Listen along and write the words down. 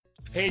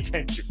Pay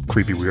attention,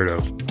 creepy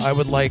weirdo. I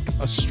would like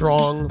a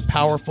strong,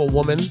 powerful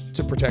woman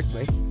to protect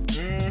me.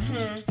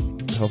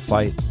 He'll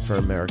fight for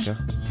America.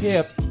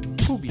 Yeah,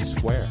 Poopy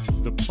Square.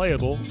 The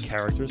Playable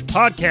Characters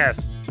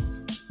Podcast.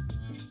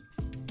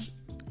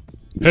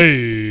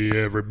 Hey,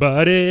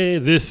 everybody.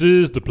 This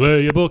is the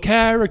Playable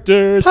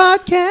Characters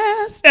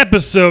Podcast.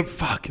 episode.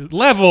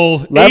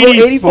 Level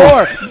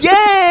 84.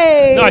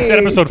 Yay! No, I said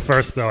episode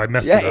first, though. I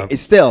messed it up.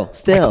 It's still.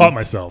 I caught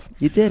myself.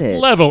 You did it.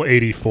 Level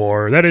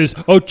 84. That is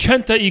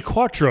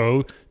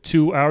 84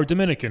 to our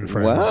Dominican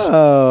friends.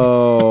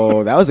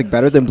 Whoa. That was like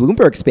better than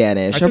Bloomberg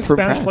Spanish. I took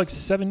Spanish for like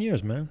 7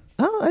 years, man.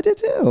 Oh, I did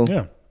too.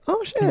 Yeah.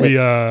 Oh, shit.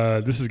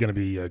 This is going to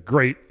be a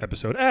great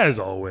episode, as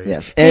always.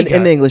 Yes. And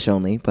in English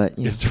only, but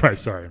you know. That's right,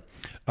 sorry.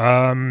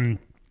 Hey,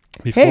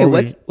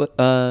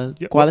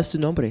 ¿cuál es tu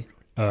nombre?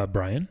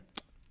 Brian.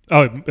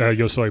 Oh,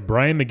 yo soy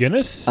Brian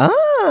McGinnis.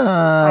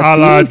 Ah, a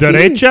la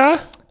derecha.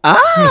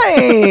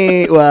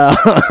 Ay, well,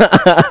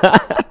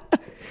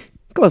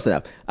 close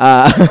enough.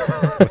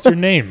 What's your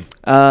name?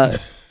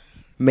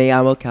 Me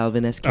llamo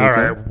Calvin Esquito. All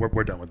right,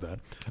 we're done with that.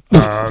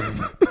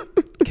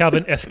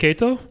 Calvin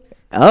Esquito.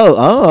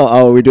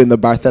 Oh, we're doing the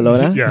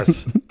Barcelona?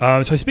 Yes.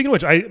 So speaking of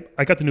which, I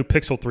got the new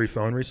Pixel 3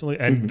 phone recently,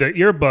 and the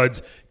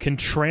earbuds can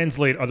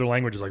translate other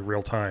languages like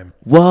real time.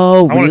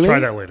 Whoa, I want to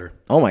try that later.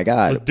 Oh, my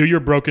God. Let's do your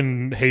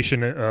broken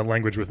Haitian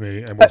language with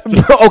me, and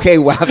okay,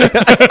 wow.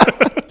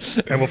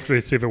 and we'll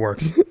see if it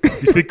works.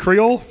 You speak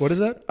Creole? What is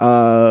that?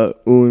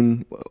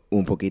 Un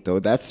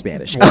poquito. That's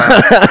Spanish. Wow.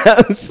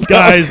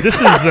 Guys, this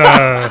is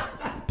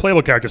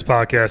Playable Characters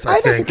Podcast,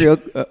 I think.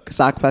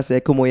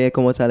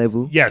 Comment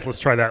allez-vous? Yes, let's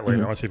try that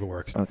later. I want to see if it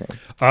works. Okay.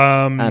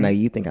 I know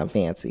you think I'm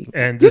fancy.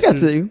 And you got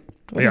to.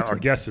 Our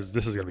guest is,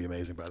 this is going to be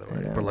amazing, by the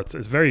way. But it's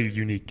a very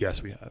unique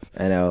guest we have.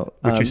 I know.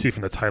 Which you see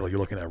from the title you're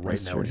looking at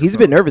right now. He's a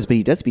bit nervous, but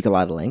he does speak a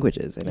lot of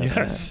languages. I know.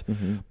 Yes.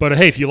 But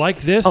hey, if you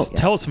like this,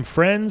 tell some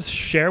friends,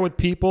 share with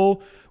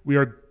people. We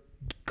are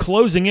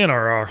closing in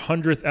our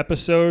 100th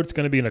episode. It's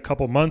going to be in a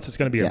couple months. It's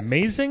going to be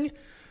amazing.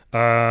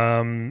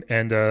 And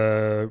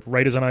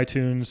rate us on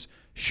iTunes.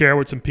 Share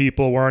with some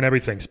people. We're on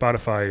everything.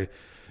 Spotify,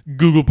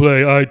 Google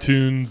Play,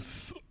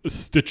 iTunes,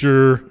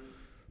 Stitcher,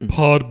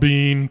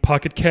 Podbean,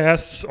 Pocket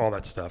Casts, all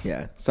that stuff.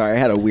 Yeah. Sorry, I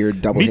had a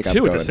weird double hiccup Me too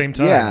going. at the same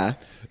time. Yeah.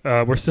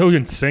 We're so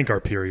in sync, our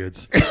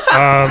periods.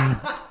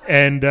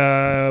 And we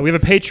have a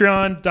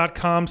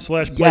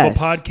patreon.com/Playable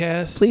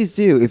Podcast. Please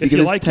do. If you give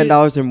us like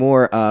 $10 or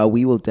more,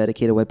 we will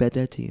dedicate a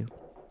webbed to you.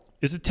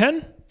 Is it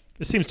 10?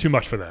 It seems too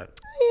much for that.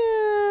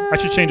 Yeah. I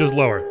should change those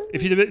lower.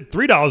 If you did it,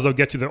 $3, they'll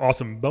get you the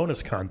awesome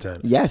bonus content.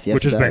 Yes,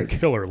 which has been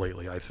killer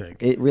lately, I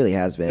think. It really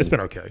has been. It's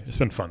been okay. It's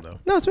been fun, though.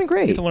 No, it's been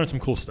great. Get to learn some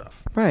cool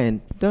stuff.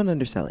 Brian, don't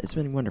undersell it. It's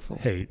been wonderful.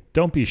 Hey,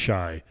 don't be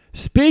shy.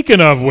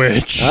 Speaking of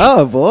which.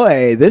 Oh,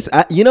 boy. This,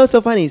 it's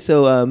so funny.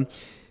 So,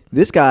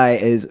 this guy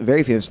is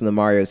very famous from the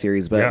Mario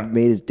series, but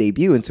made his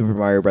debut in Super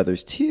Mario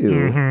Brothers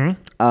 2,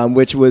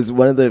 which was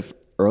one of the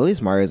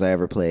earliest Marios I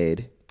ever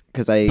played.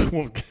 Because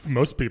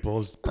most people, it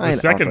was the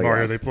second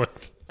Mario they played.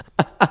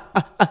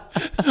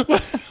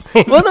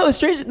 Well, no, it's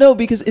strange. No,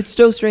 because it's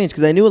so strange.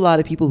 Because I knew a lot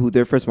of people who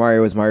their first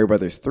Mario was Mario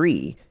Brothers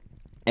 3,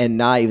 and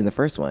not even the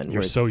first one.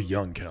 You're so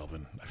young,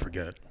 Calvin. I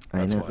forget.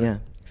 That's why. Yeah,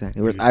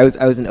 exactly. I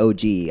was an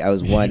OG. I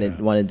was one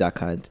in Duck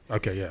Hunt.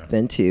 Okay, yeah.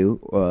 Then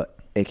 2,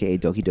 aka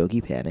Doki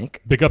Doki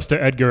Panic. Big ups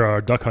to Edgar,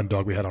 our Duck Hunt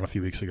dog we had on a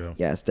few weeks ago.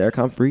 Yes, Derek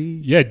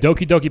Humphrey. Yeah,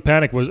 Doki Doki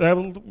Panic was.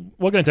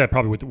 We'll get into that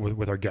probably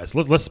with our guest.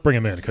 Let's bring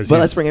him in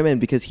let's bring him in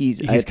because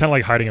he's kind of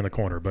like hiding in the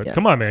corner. But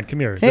come on, man, come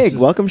here. Hey,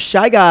 welcome,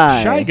 Shy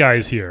Guy. Shy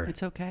Guy's here.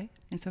 It's okay.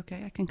 It's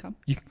okay. I can come.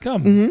 You can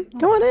come. Mm-hmm.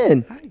 Come on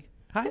in.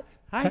 Hi.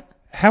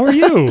 How are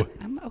you?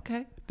 I'm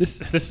okay.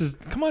 This is.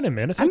 Come on in,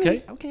 man. It's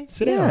okay. Okay.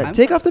 Sit down.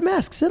 Take off the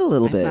mask. Sit a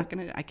little bit.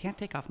 I can't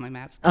take off my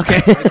mask. Okay.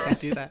 I can't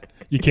do that.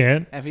 You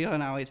can't?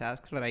 Everyone always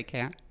asks, but I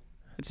can't.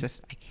 It's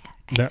just I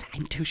can't.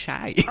 I'm too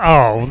shy.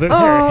 Oh,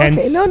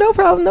 okay. No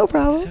problem.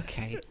 It's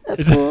okay.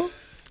 That's cool.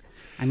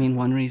 I mean,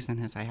 one reason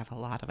is I have a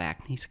lot of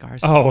acne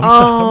scars. Oh,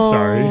 I'm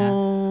sorry. Yeah.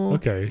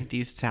 Okay. I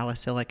used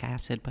salicylic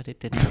acid, but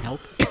it didn't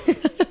help.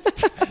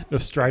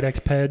 Those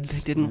Stridex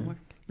pads. They didn't work.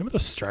 Remember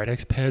those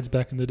Stridex pads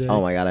back in the day?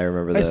 Oh my God, I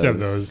remember those. I used to have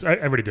those.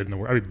 Everybody did in the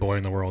world. Every boy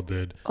in the world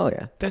did. Oh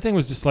yeah. That thing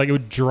was just like, it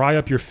would dry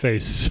up your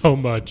face so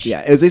much.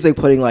 Yeah, it was just like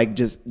putting like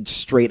just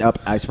straight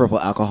up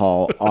isopropyl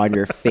alcohol on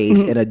your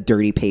face in a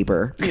dirty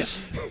paper.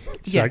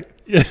 Yeah.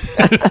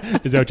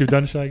 Is that what you've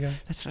done, Shy Guy?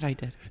 That's what I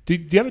did. Do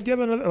you have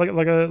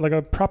another, like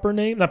a proper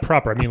name? Not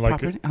proper. I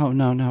mean oh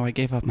no, I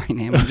gave up my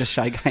name. I'm just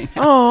Shy Guy now.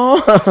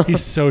 Oh,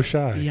 he's so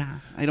shy. Yeah,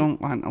 I don't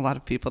want a lot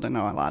of people to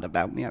know a lot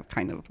about me. I've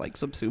kind of like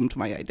subsumed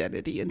my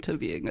identity into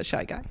being a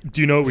shy guy.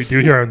 Do you know what we do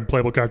here on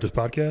Playable Characters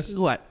Podcast?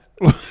 What?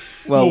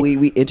 Well,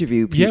 we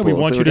interview people, yeah, we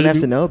want so you we're to going to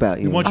have to know about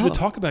you. We want you to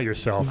talk about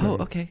yourself. Oh,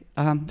 okay.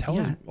 Tell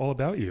us all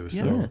about you.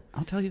 Yeah, So.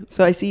 I'll tell you.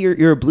 So I see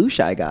you're a blue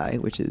shy guy,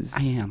 which is...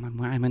 I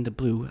am. I'm in the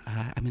blue.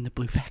 I'm in the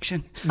blue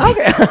faction.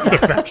 Okay. The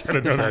faction, I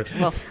didn't know that.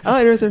 Well,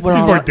 there's This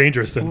is more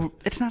dangerous than...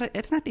 it's not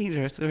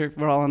dangerous.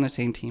 We're all on the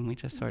same team. We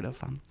just sort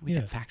of we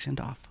Yeah. get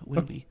factioned off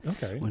when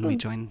we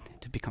join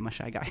to become a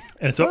shy guy.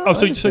 And so,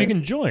 so you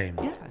can join.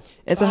 Yeah.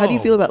 And so how do you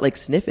feel about like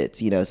Sniffits,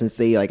 since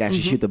they like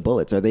actually shoot the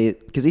bullets? Are they...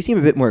 Because they seem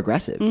a bit more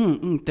aggressive.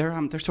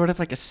 They're sort of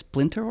like a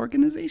splinter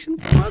organization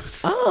for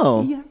us.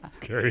 Oh. Yeah.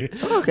 Okay.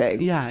 Okay.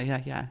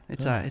 Yeah.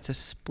 It's a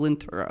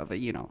splinter of a,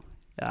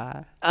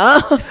 I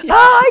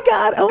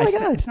got. Oh my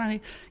god. It's not.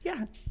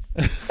 Yeah.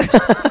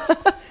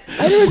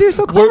 I didn't realize you were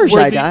so clever,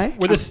 Shy Guy.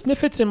 Were the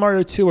Sniffits in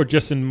Mario 2 or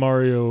just in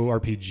Mario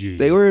RPG?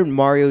 They were in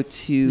Mario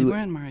 2. They were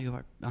in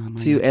Mario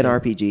 2 and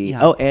RPG. Yeah.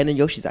 Oh, and in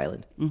Yoshi's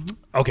Island.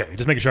 Okay,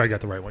 just making sure I got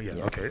the right one. Yeah,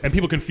 okay. And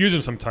people confuse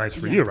them sometimes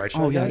for you, right? Shy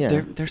Oh, Guy?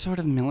 yeah. They're sort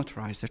of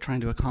militarized. They're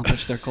trying to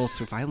accomplish their goals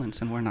through violence,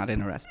 and we're not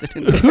interested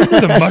in Who that. knew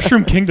the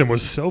Mushroom Kingdom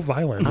was so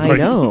violent? I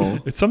know.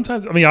 It's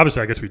sometimes,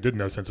 obviously, I guess we did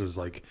know since it's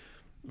like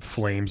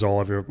flames all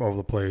over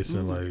the place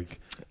and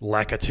like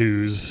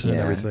lakitus and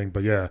everything.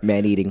 But yeah.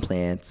 Man-eating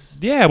plants.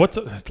 Yeah, there's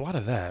a lot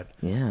of that.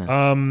 Yeah.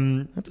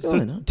 That's so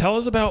going on. tell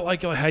us about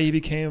like how you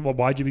became,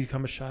 why'd you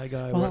become a shy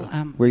guy? Well,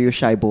 were you a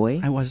shy boy?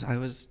 I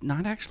was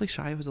not actually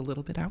shy. I was a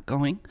little bit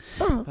outgoing,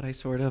 but I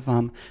sort of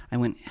I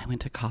went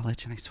to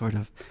college and I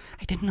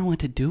didn't know what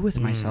to do with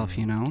myself,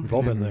 We've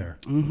all been there.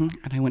 And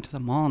I went to the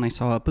mall and I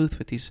saw a booth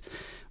with these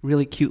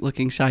really cute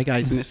looking shy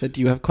guys and it said, "Do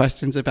you have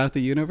questions about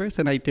the universe?"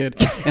 And I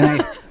did,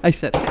 and I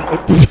said,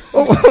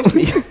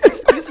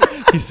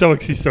 He's so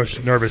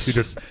nervous. He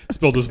just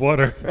spilled his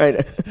water.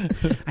 Right.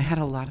 I had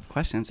a lot of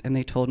questions, and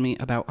they told me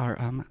about our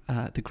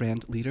the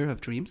grand leader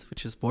of dreams,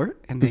 which is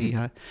Bort, and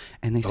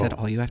they said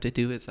all you have to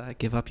do is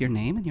give up your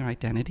name and your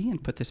identity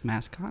and put this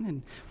mask on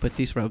and put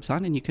these robes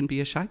on, and you can be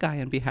a shy guy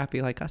and be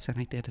happy like us. And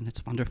I did, and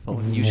it's wonderful.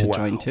 And you should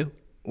join too.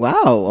 Wow.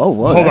 Oh,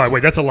 whoa. Hold on.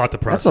 Wait, that's a lot to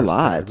process. That's a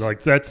lot.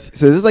 Like that's.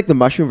 So this is like the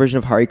mushroom version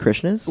of Hare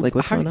Krishnas? Like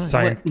what's going on?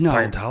 No.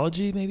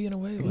 Scientology, maybe in a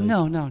way. Like,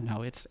 No.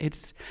 It's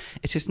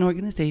just an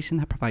organization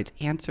that provides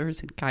answers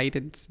and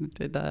guidance.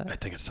 And, I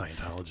think it's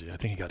Scientology. I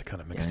think you got it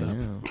kind of mixed up.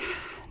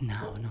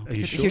 No. Are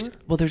you sure?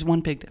 There's one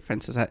big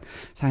difference is that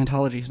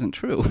Scientology isn't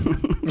true.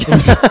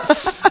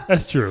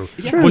 That's true.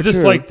 Yeah. Was this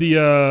True. like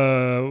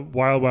the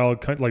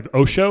Wild like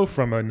Osho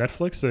from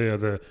Netflix,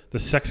 the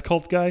sex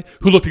cult guy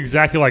who looked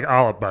exactly like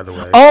Olive, by the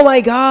way? Oh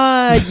my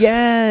God!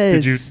 Yes.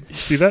 Did you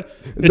see that?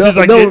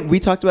 We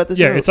talked about this.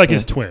 Yeah, it's like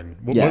his twin.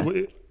 Yeah.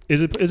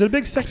 Is it a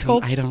big sex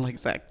cult? I don't like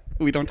sex.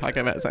 We don't talk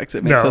about sex.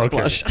 It makes us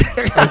blush.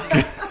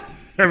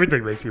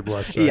 Everything makes you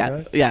blush.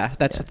 Right? Yeah.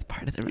 That's what's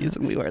part of the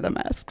reason we wear the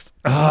masks.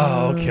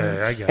 Oh,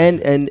 okay. I got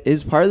it. And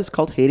is part of this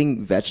cult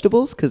hating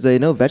vegetables? Because I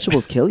know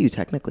vegetables kill you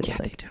technically, Yeah,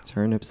 like they do.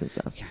 turnips and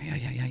stuff.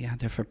 Yeah.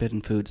 They're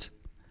forbidden foods.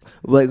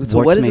 Like, so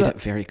Wart's what is made it?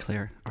 it very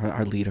clear.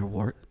 Our leader,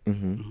 Wart.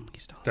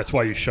 He's still That's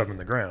why you shove him in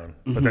the ground.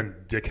 But then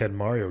dickhead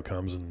Mario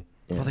comes and.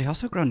 Well, they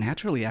also grow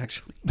naturally,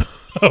 actually.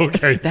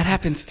 Okay. That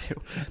happens too.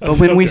 But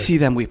when we see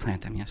them, we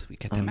plant them. Yes, we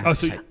get them out. Oh,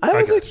 so I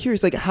was like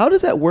curious, like how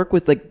does that work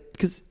with like?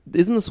 Because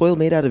isn't the soil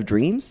made out of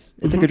dreams?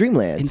 It's like a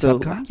dreamland. In So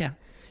Subcon, yeah.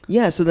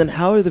 yeah. So then,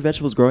 how are the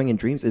vegetables growing in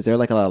dreams? Is there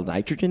like a lot of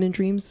nitrogen in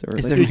dreams? Or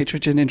Is like, there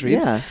nitrogen in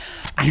dreams? Yeah.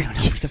 I don't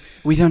know.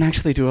 We don't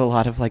actually do a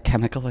lot of like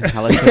chemical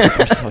analysis of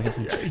our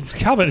soil.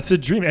 Calvin, it's a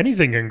dream.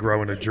 Anything can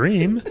grow in a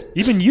dream.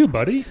 Even you,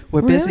 buddy.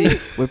 We're busy. Really?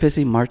 We're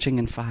busy marching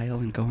in file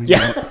and going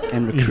out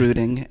and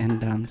recruiting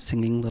and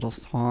singing little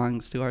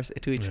songs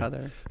to each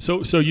other.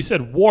 So you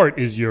said Wart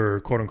is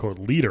your quote unquote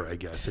leader, I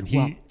guess, and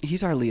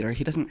He's our leader.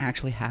 He doesn't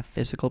actually have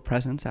physical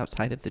presence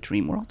outside of the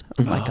dream world,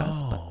 unlike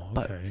us.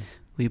 But okay.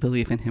 we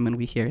believe in him and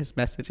we hear his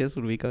messages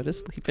when we go to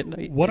sleep at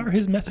night. What are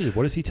his messages?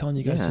 What is he telling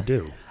you guys to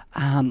do?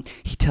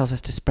 He tells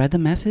us to spread the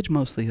message,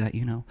 mostly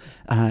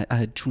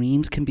that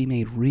dreams can be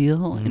made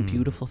real and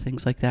beautiful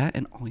things like that,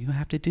 and all you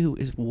have to do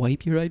is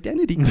wipe your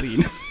identity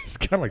clean. It's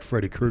kind of like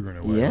Freddy Krueger in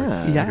a way.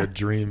 Yeah. Like a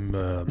dream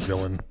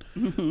villain.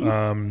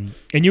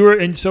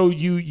 So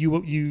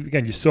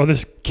you saw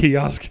this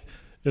kiosk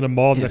in a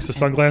mall next to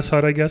Sunglass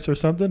Hut, I guess, or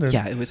something?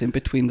 Yeah, it was in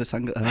between the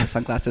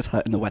Sunglasses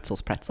Hut and the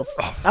Wetzel's Pretzels.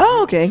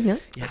 Oh, okay. Yeah.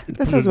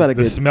 That sounds about a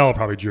The good. smell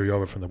probably drew you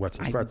over from the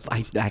Wetzel's Pretzels.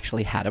 I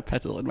actually had a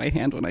pretzel in my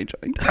hand when I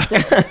joined.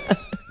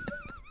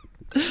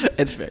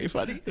 It's very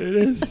funny. It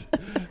is.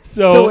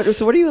 So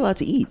what are you allowed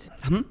to eat?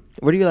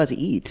 What are you allowed to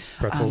eat?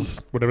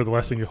 Pretzels, whatever the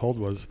last thing you hold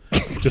was.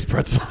 Just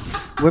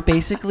pretzels. We're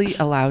basically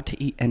allowed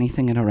to eat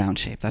anything in a round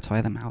shape. That's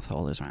why the mouth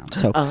hole is round.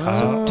 So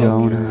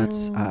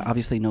donuts,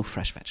 obviously no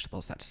fresh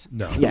vegetables. That's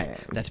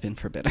that's been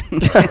forbidden.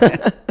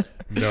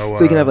 No.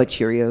 So you can have like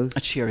Cheerios. A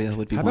Cheerio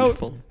would be how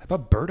wonderful.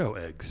 About Birdo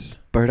eggs?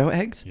 Birdo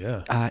eggs?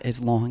 Yeah. As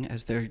long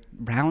as they're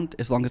round,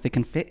 as long as they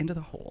can fit into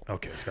the hole.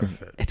 Okay, it's got to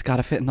fit. It's got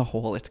to fit in the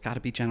hole. It's got to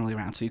be generally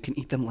round, so you can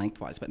eat them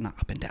lengthwise, but not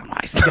up and down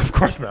wise. Of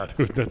course not.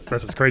 That's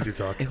just crazy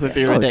talk. It would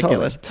be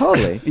ridiculous.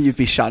 Totally. You'd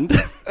be shunned.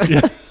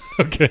 Yeah.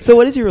 Okay. So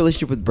what is your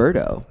relationship with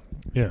Birdo?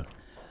 Yeah.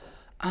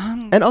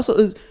 And also,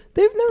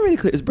 they've never made it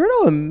clear. Is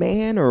Birdo a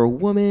man or a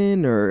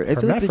woman or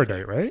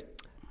hermaphrodite, right?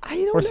 I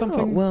don't or know.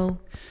 Something? Well,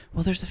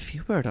 there's a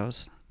few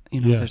Birdos.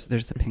 You know,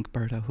 there's the pink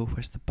Birdo who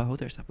wears the bow.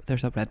 There's a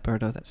red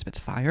Birdo that spits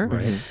fire.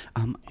 Right.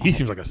 He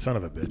seems like a son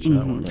of a bitch.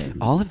 That one.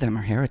 All of them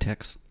are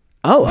heretics.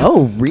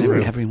 Oh,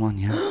 really? Everyone,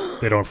 yeah.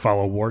 They don't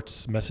follow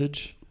Wart's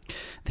message.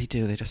 They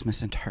do. They just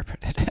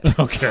misinterpreted it.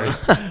 Okay.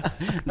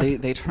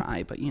 They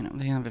try, but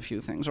they have a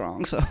few things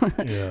wrong, so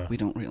we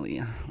don't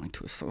really like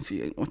to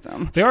associate with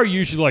them. They are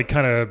usually like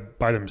kind of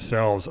by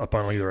themselves up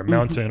on either a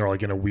mountain or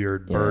like in a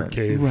weird bird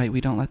cave. Right.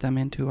 We don't let them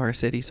into our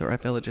cities or our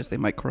villages. They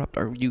might corrupt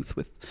our youth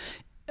with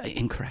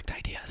incorrect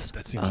ideas.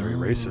 That seems very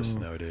racist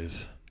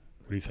nowadays.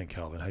 What do you think,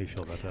 Calvin? How do you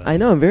feel about that? I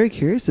know. I'm very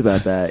curious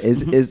about that.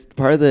 Is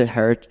part of the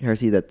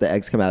heresy that the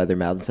eggs come out of their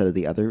mouth instead of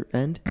the other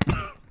end?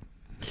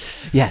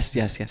 Yes.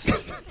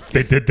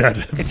 They did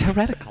that. It's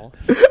heretical.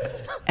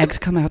 Eggs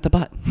come out the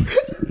butt.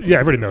 Yeah,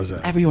 everybody knows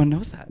that. Everyone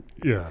knows that.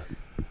 Yeah.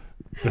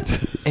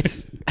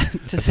 It's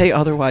to say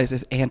otherwise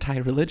is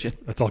anti-religion.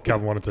 That's all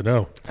Calvin wanted to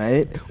know.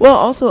 Well,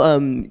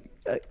 also,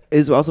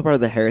 is also part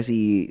of the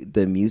heresy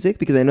the music,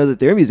 because I know that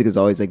their music is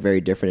always like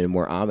very different and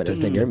more ominous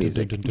than your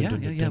music.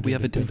 Yeah. We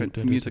have a different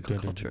musical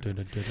culture.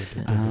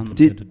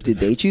 Did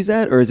they choose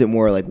that, or is it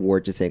more like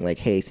Wart just saying like,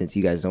 hey, since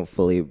you guys don't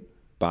fully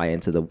buy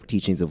into the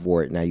teachings of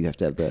Wart, now you have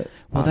to have the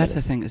well, that's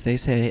the thing, is they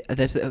say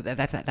that's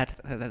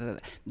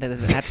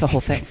the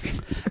whole thing.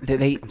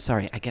 I'm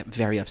sorry, I get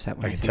very upset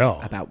when I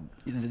think about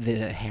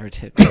the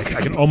heretic.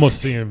 I can almost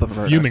see him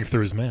fuming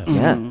through his mask.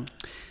 Yeah.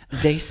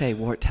 They say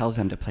Wart tells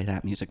them to play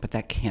that music, but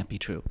that can't be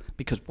true,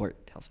 because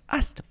Wart tells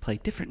us to play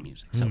different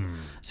music.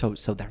 So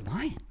they're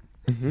lying.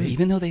 Mm-hmm.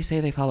 Even though they say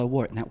they follow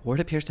Wart, and that Wart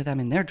appears to them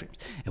in their dreams,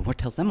 and Wart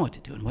tells them what to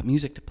do and what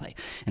music to play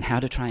and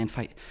how to try and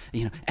fight,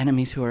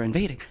 enemies who are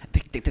invading.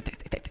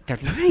 They're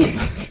lying.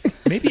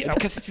 Maybe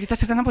because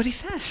that's not what he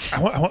says. I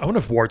wonder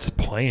if Wart's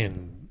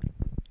playing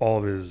all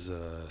of his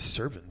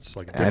servants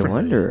like differently. I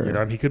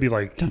wonder. He could be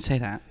like. Don't say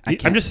that.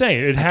 I'm just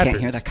saying it happens. I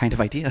can't hear that kind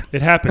of idea.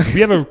 It happens.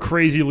 We have a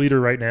crazy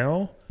leader right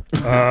now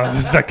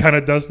that kind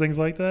of does things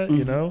like that.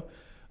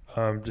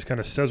 Just kind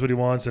of says what he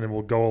wants, and it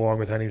will go along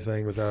with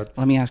anything without.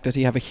 Let me ask: does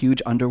he have a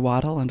huge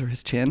underwaddle under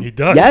his chin? He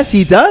does. Yes,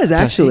 he does.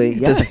 Actually,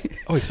 yes.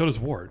 So does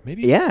Wart.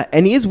 Maybe. Yeah,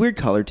 and he is weird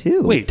color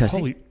too. Wait,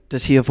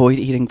 does he avoid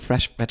eating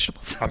fresh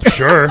vegetables? I'm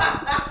sure.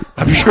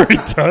 I'm sure he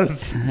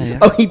does. Yeah.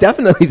 Oh, he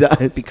definitely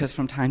does. Because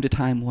from time to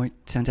time, Wart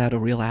sends out a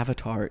real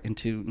avatar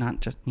into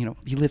not just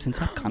he lives in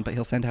Subcon, but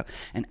he'll send out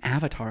an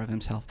avatar of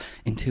himself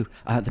into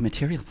the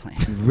material plane.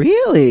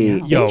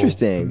 Really? Yeah.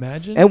 Interesting.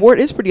 Imagine. And Wart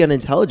is pretty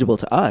unintelligible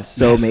to us,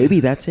 so maybe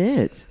that's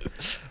it.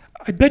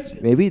 I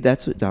bet. Maybe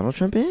that's what Donald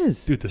Trump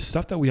is. Dude, the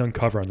stuff that we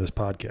uncover on this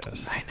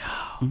podcast. I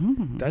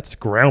know. That's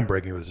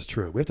groundbreaking if this is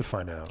true. We have to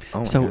find out.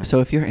 Oh so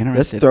if you're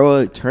interested. Let's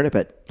throw a turnip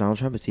at Donald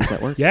Trump and see if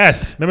that works.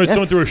 Yes. Remember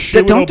someone threw a shoe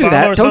at Don't do Obama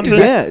that. or Don't something? do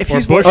that. Yeah. If Or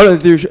he's Bush. Oh, no,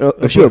 there's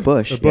a shoe at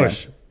Bush. A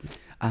Bush.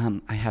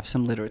 I have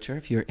some literature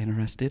if you're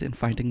interested in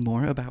finding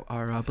more about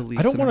our beliefs.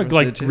 I don't want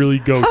to really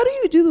go. How do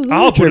you do the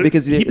I'll literature? put it,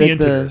 Because he'd be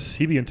into this.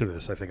 He'd be into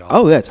this. I think.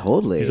 Oh yeah,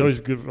 totally. He's always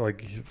good for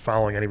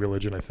following any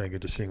religion. I think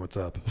and just seeing what's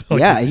up.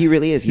 Yeah, he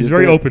really is. He's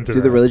very open to do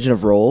that. the religion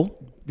of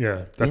roll.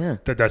 Yeah,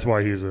 that's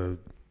why he's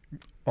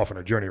off on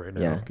a journey right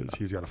now, because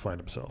he's got to find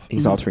himself.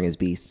 He's altering his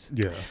beasts.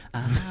 Yeah.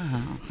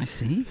 I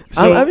see.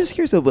 So, I'm just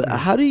curious though, but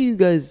how do you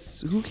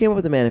guys? Who came up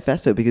with the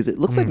manifesto? Because it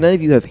looks like none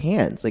of you have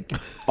hands. Like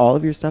all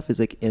of your stuff is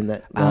like in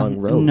that long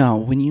robe. No,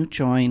 when you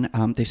join,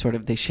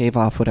 they shave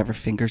off whatever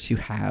fingers you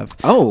have.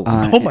 Oh,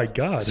 oh my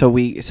God! So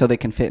they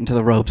can fit into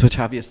the robes, which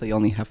obviously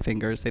only have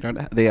fingers.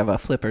 They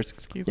have flippers.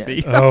 Excuse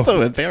me. Oh. I'm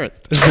so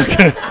embarrassed.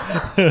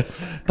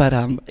 But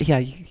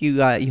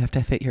you have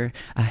to fit your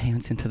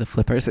hands into the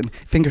flippers, and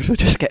fingers would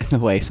just get in the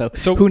way.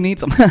 So who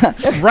needs them?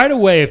 Right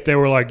away, if they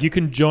were like, you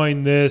can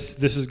join this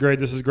is great,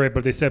 but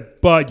if they said,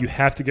 but you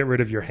have to get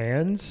rid of your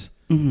hands,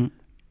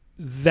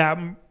 that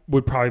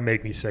would probably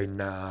make me say,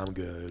 nah, I'm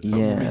good.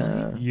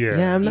 Yeah.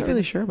 Yeah. I'm not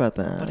really sure about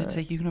that. But it's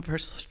a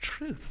universal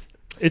truth.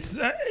 It's,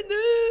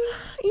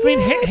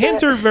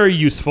 hands are very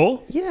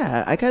useful.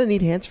 Yeah, I kind of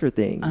need hands for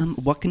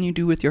things. What can you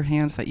do with your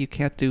hands that you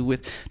can't do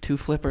with two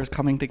flippers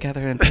coming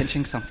together and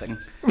pinching something?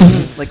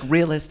 Like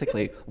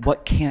realistically,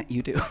 what can't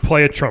you do?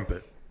 Play a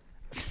trumpet.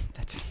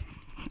 That's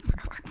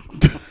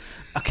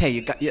okay.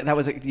 You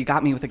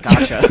got me with a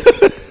gotcha.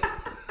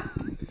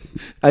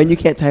 And you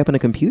can't type on a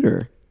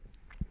computer.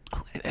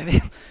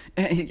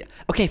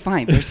 Okay,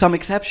 fine. There's some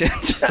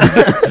exceptions.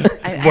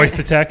 Voice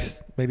to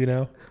text, maybe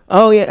now.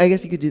 Oh yeah, I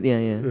guess you could do. Yeah.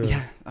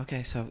 Yeah.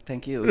 Okay. So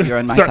thank you. You're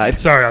on my side.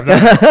 Sorry, I'm not.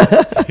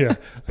 Yeah,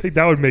 I think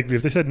that would make me.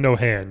 If they said no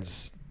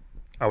hands,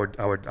 I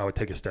would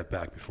take a step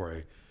back before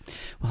I.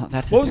 Well,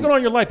 that's what was going on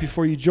in your life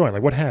before you joined?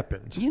 Like, what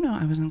happened?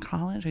 I was in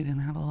college. I didn't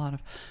have a lot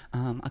of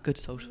a good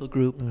social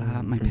group.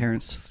 My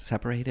parents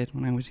separated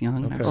when I was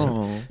young. Okay. I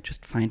was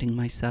just finding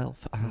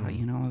myself. I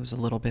was a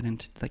little bit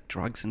into like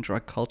drugs and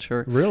drug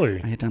culture.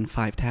 Really? I had done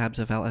 5 tabs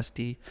of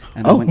LSD,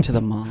 and I went to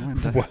the mall.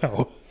 And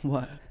wow.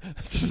 What?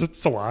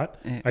 It's a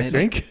lot, I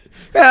think.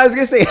 Yeah, I was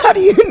gonna say, how do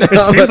you know?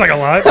 It seems like a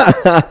lot.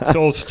 It's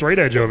old straight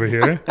edge over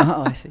here.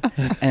 Oh, I see.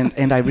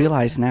 And I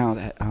realize now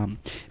that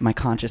my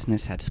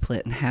consciousness had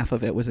split, and half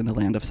of it was in the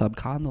land of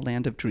Subcon, the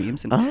land of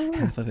dreams, and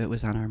half of it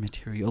was on our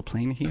material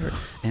plane here.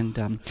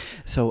 And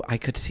so I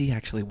could see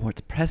actually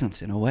Wart's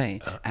presence in a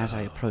way as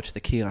I approached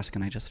the kiosk,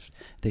 and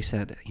they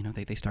said,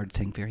 they started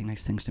saying very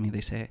nice things to me.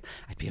 They say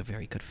I'd be a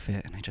very good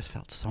fit, and I just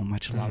felt so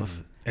much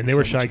love. And they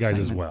were shy guys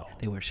as well.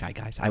 They were shy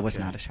guys. I was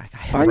not a shy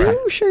guy. Are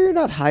you sure you're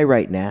not high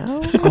right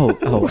now?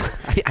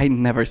 I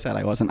never said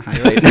I wasn't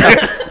high right now.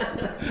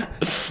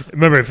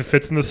 Remember, if it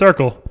fits in the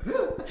circle,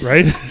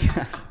 right?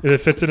 Yeah. If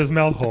it fits in his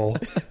mouth hole,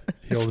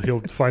 he'll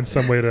find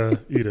some way to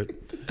eat it.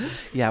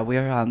 Yeah, we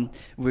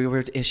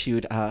were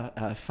issued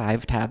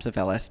 5 tabs of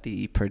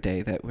LSD per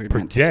day that we're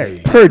meant to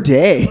take. Per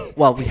day?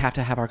 Well, we have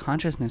to have our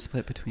consciousness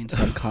split between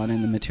Subcon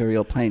and the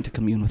material plane to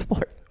commune with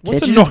Wart.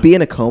 Can't you just be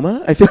in a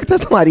coma? I feel like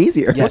that's a lot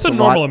easier. What's a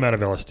normal amount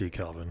of LSD,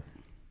 Calvin?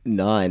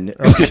 None.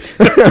 Okay.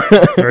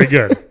 Very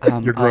good.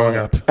 You're growing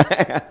up.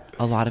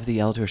 A lot of the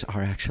elders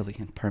are actually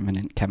in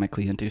permanent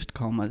chemically induced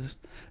comas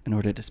in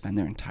order to spend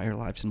their entire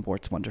lives in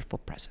Wart's wonderful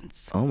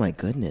presence. Oh my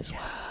goodness!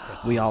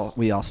 Yes.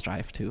 We all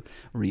strive to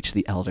reach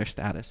the elder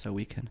status so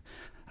we can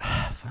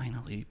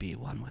finally be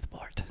one with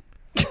Wart.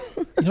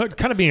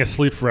 Kind of being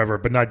asleep forever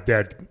but not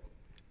dead.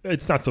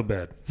 It's not so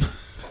bad.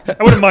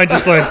 I wouldn't mind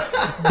just like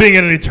being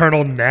in an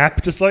eternal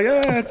nap. Just like,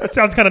 it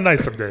sounds kind of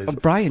nice some days.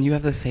 Brian, you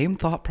have the same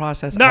thought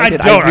process. No, I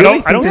did. I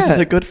don't think this is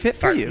a good fit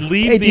for you.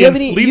 Leave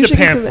the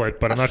pamphlet,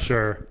 but I'm not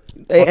sure.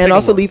 And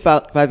also leave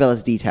 5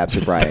 LSD tabs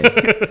for Brian.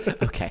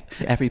 Okay.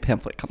 Every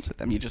pamphlet comes with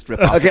them. You just rip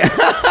off. Okay.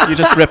 You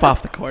just rip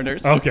off the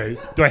corners. Okay.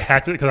 Do I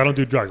have to? Because I don't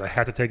do drugs. I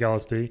have to take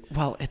LSD.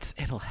 Well,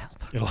 it'll help.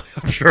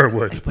 I'm sure it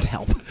would. It would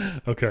help.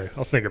 Okay,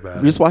 I'll think about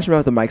it. Just wash him out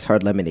with the Mike's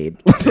Hard Lemonade.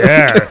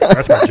 Yeah,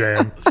 that's my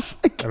jam.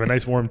 I have a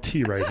nice warm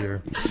tea right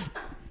here.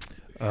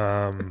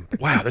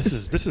 Wow, this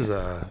is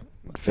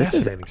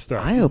fascinating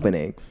stuff.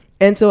 Eye-opening.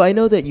 And so I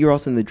know that you're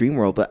also in the dream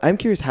world, but I'm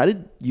curious, how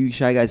did you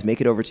Shy Guys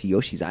make it over to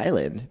Yoshi's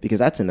Island? Because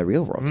that's in the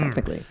real world,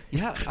 technically.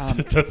 Yeah.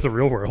 That's the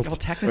real world. Well,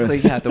 technically,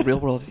 yeah, the real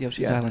world,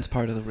 Yoshi's Island's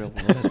part of the real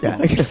world as well.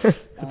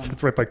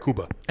 It's right by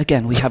Cuba.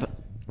 Again, we have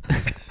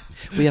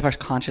our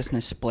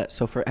consciousness split.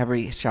 So for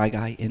every Shy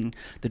Guy in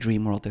the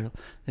dream world,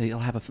 they'll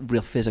have a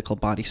real physical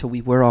body. So we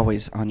were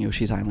always on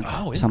Yoshi's Island.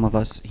 Oh, some of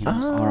us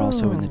are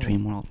also in the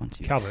dream world.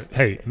 Calvin,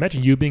 hey,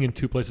 imagine you being in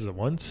 2 places at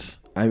once.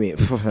 I mean,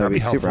 that'd be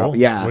super helpful.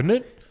 Yeah. Wouldn't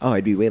it? Oh,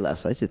 I'd be way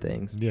less late to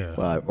things. Yeah.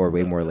 Well, or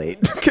way more late.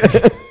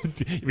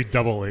 You'd be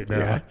double late now.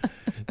 Yeah.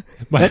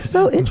 That's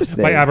so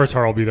interesting. My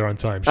avatar will be there on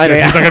time. I know,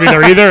 He's not going to be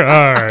there either?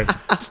 All right.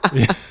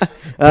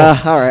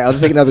 All right. I'll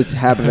just take another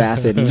tab of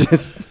acid and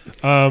just...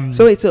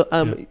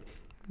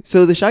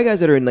 So the Shy Guys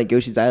that are in like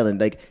Yoshi's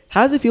Island, like,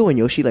 how does it feel when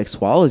Yoshi like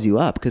swallows you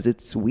up? Because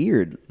it's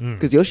weird.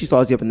 Because Yoshi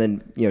swallows you up and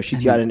then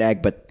shoots you out an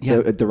egg, but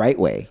the right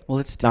way. Well,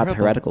 it's terrible. Not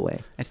the heretical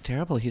way. It's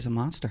terrible. He's a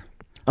monster.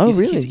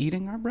 Really? He's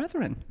eating our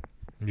brethren.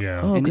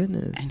 Yeah. Oh,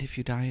 goodness. And if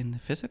you die in the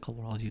physical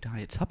world, you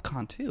die at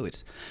Subcon too.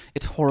 It's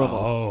horrible.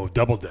 Oh,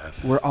 double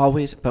death.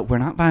 But we're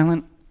not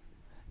violent.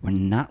 We're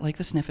not like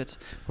the Sniffets.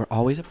 We're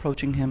always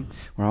approaching him.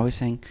 We're always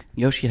saying,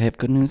 Yoshi, I have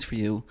good news for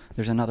you.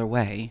 There's another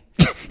way.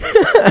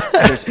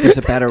 There's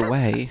a better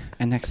way.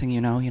 And next thing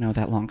you know,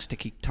 that long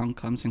sticky tongue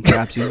comes and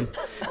grabs you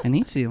and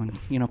eats you. And,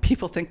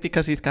 people think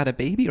because he's got a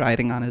baby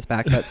riding on his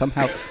back that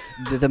somehow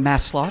the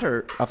mass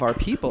slaughter of our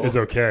people is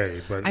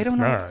okay, but I don't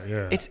know. Not.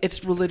 Yeah.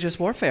 It's religious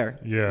warfare.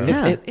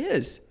 Yeah. It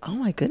is. Oh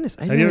my goodness.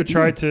 Have you ever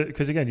tried to,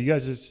 because again, you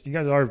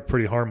guys are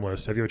pretty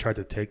harmless. Have you ever tried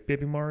to take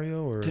Baby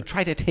Mario? Or to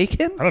try to take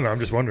him? I don't know. I'm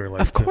just wondering.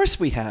 Of course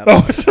we have.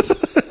 Oh,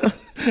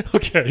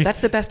 okay. That's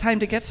the best time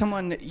to get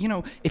someone.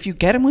 If you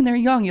get them when they're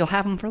young, you'll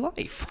have them for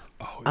life.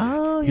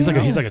 Oh, yeah.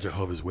 He's like a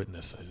Jehovah's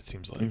Witness. It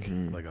seems like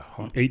like a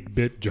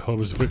 8-bit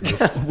Jehovah's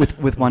Witness.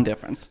 with one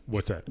difference.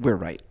 What's that? We're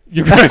right.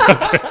 You're right.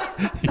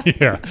 Okay.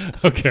 Yeah.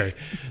 Okay.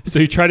 So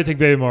you try to take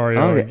Baby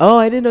Mario. Okay. Oh,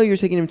 I didn't know you were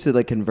taking him to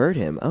like convert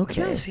him.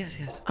 Okay. Yes.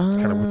 It's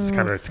kind of.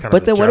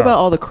 But then what about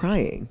all the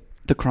crying?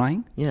 The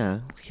crying? Yeah.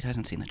 He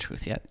hasn't seen the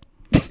truth yet.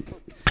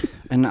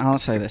 And I'll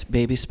say this: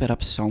 babies spit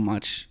up so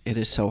much; it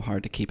is so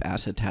hard to keep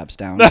acid tabs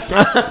down. They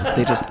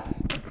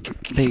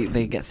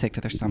get sick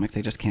to their stomach;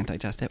 they just can't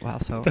digest it well.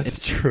 So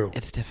that's true.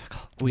 It's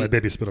difficult. My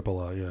baby spit up a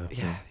lot. Yeah.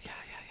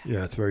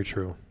 Yeah, it's very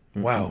true.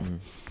 Wow.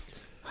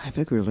 I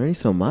feel like we're learning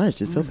so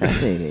much. It's so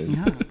fascinating.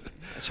 Yeah.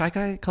 Shy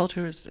Guy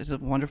culture is a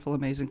wonderful,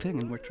 amazing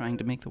thing, and we're trying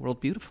to make the world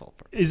beautiful.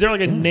 Is there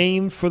like a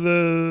name for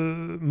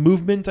the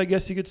movement, I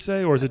guess you could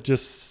say, or is it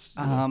just...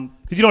 you don't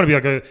want to be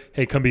like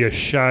hey, come be a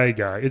Shy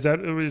Guy. Is that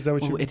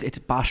what you... It's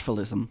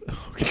botulism.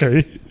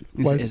 Okay.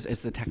 Is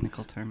the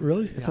technical term.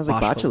 Really? It sounds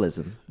like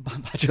botulism.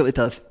 It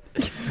does.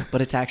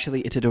 But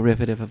it's a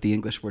derivative of the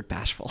English word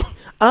bashful.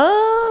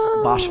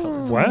 Oh.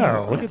 Boshfulism.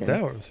 Wow, look at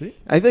that one. See?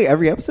 I feel like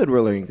every episode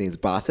we're learning things.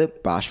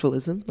 Bossip,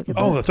 boshfulism. Look at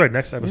that. Oh, that's right.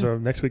 Next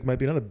episode, next week might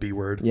be another B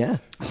word. Yeah.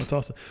 That's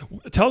awesome.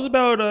 Tell us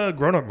about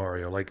Grown Up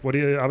Mario. Like, what do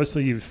you,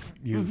 obviously you've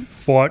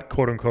fought,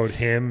 quote unquote,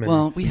 him.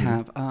 Well, we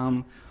have.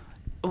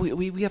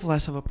 We have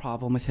less of a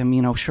problem with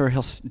him. Sure,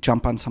 he'll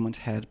jump on someone's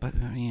head, but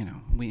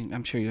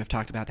I'm sure you have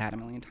talked about that a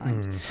million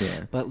times.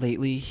 Yeah. But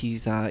lately,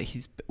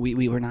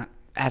 we were not.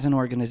 As an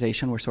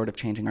organization, we're sort of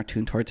changing our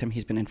tune towards him.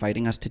 He's been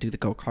inviting us to do the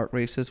go-kart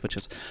races, which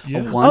is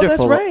a wonderful. Oh,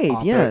 that's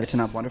right. Yes,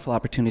 it's a wonderful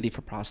opportunity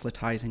for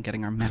proselytizing,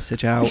 getting our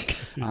message out.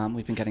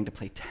 We've been getting to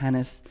play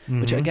tennis,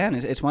 which again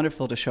it's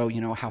wonderful to show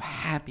how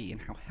happy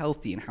and how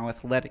healthy and how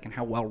athletic and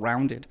how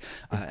well-rounded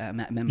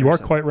members. You are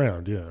quite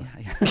round, yeah.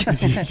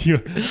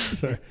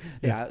 Sorry.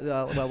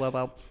 Yeah.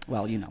 Well.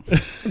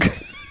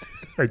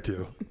 I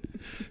do.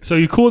 So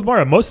you cool with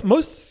Mario?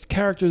 Most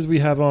characters we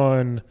have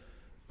on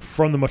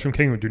from the Mushroom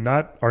Kingdom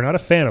are not a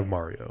fan of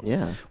Mario.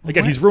 Yeah.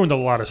 Again, he's ruined a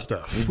lot of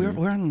stuff. We're a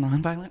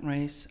nonviolent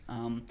race.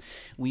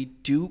 We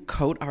do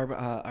coat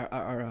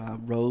our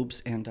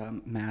robes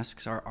and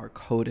masks are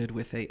coated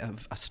with a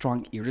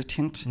strong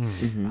irritant,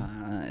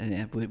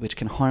 which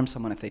can harm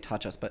someone if they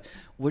touch us. But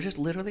we're just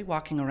literally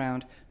walking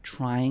around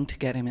trying to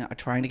get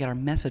our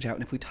message out.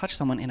 And if we touch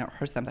someone and it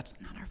hurts them, that's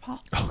not our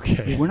fault.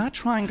 Okay. We're not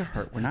trying to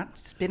hurt. We're not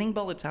spitting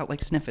bullets out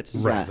like Sniffets.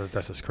 Right.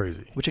 That's just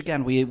crazy. Which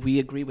again, we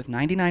agree with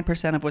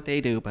 99% of what they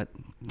do, but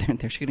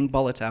they're shooting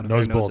bullets out of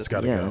those their noses. Bullets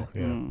gotta go.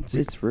 Yeah.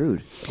 It's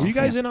rude. Were you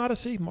guys in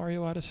Odyssey,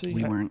 Mario Odyssey?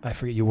 We weren't. I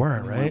forget you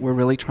weren't, right? We're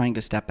really trying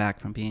to step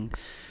back from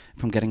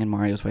getting in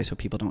Mario's way, so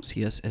people don't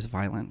see us as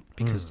violent.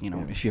 Because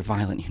if you're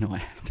violent, you know what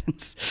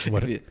happens.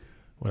 What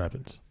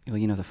happens?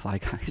 The Fly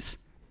Guys.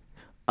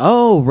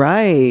 Oh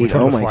right!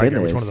 Oh my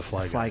goodness! Which one of the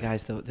Fly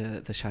Guys?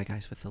 The Shy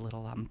Guys with the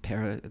little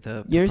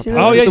You ever seen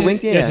that? With the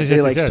wings? Yes,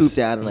 they swoop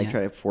down and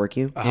try to fork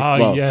you.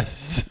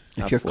 Yes.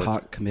 If you're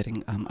caught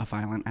committing a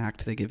violent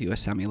act, they give you a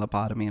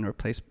semi-lobotomy and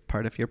replace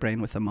part of your brain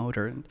with a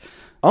motor. And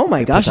oh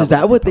my gosh! Is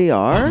that what they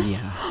are?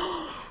 Yeah.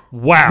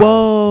 Wow.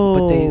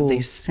 Whoa! But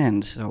they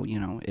send, so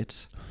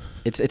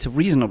it's a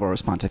reasonable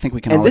response. I think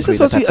we can. And all this agree is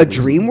supposed to be a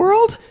dream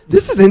world.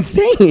 This is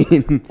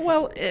insane.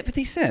 Well,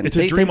 they send. It's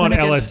a dream on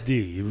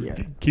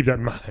LSD. Keep that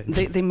in mind.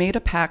 They made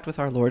a pact with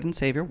our Lord and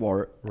Savior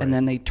Wart, and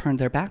then they turned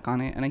their back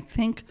on it. And I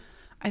think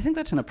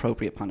that's an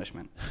appropriate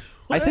punishment.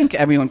 I think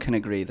everyone can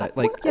agree that,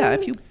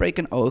 if you break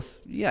an oath,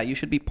 you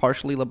should be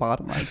partially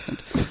lobotomized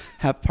and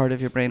have part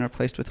of your brain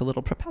replaced with a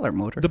little propeller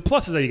motor. The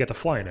plus is that you get to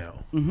fly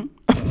now. Mm-hmm.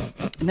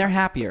 And they're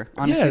happier.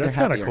 Honestly, that's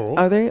they're happier. Kind of cool.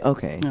 Are they?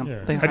 Okay.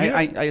 Yeah.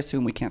 I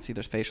assume we can't see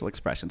their facial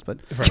expressions, but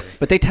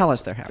they tell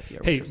us they're happier.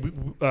 Hey,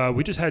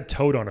 we just had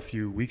Toad on a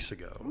few weeks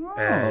ago,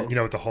 and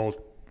the whole.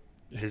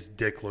 His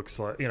dick looks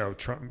like,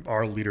 Trump,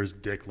 our leader's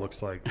dick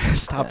looks like.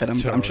 Stop it! I'm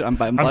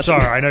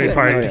sorry. I know you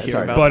probably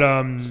sorry. But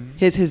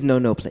his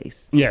no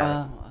place.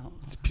 Yeah.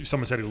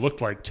 Someone said he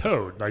looked like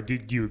Toad. Like, do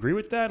you agree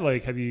with that?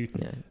 Like, have you?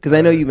 Yeah. Because I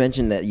know you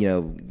mentioned that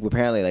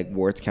apparently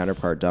Wart's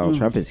counterpart Donald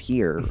Trump is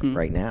here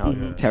right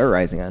now,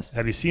 terrorizing us.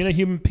 Have you seen a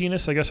human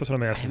penis? I guess that's what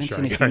I'm asking. I haven't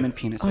seen a human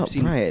penis. Oh,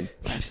 Brian.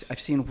 I've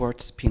seen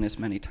Wart's penis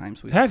many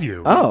times. Have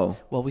you? Oh.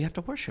 Well, we have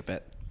to worship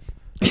it.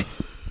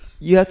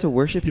 You have to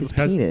worship his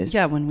penis.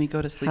 Yeah, when we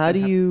go to sleep. How do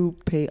you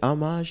pay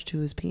homage to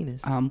his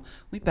penis?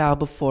 We bow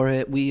before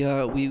it. We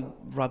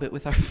rub it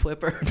with our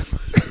flippers.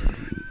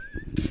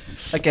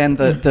 Again,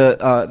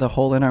 the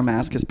hole in our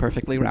mask is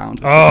perfectly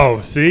round.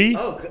 Oh, see?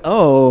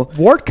 Oh.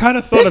 Wart kind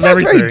of thought of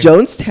everything. This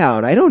sounds very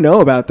Jonestown. I don't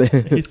know about this.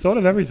 He thought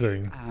of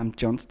everything.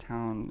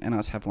 Jonestown and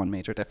us have one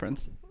major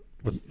difference.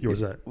 What was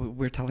that?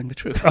 We're telling the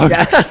truth. Oh,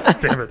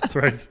 damn it. That's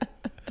right.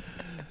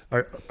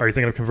 Are you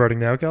thinking of converting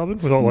now, Calvin?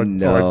 With all our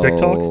dick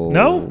talk?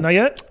 No? Not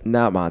yet?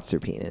 Not monster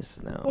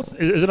penis, no. Well,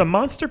 is it a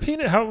monster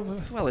penis? How?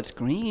 Well, it's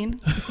green.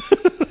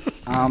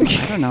 I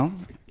don't know.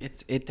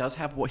 He does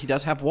have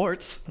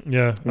warts.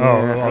 Yeah.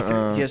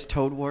 Okay. He has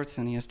toad warts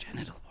and he has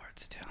genital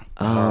warts too.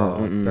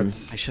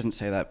 I shouldn't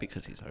say that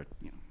because he's our.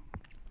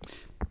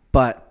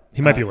 But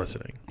he might be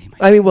listening.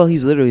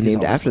 He's literally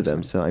named after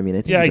them, so I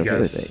think he's okay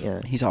with it.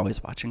 Yeah. He's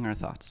always watching our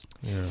thoughts.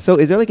 Yeah. So,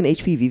 is there an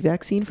HPV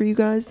vaccine for you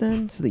guys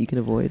then, so that you can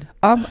avoid?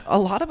 A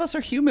lot of us are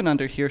human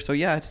under here, so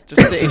it's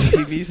just the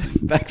HPV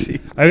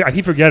vaccine. I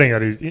keep forgetting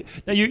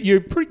that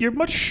you're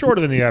much shorter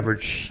than the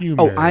average human.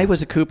 Oh, I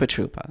was a Koopa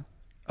Troopa.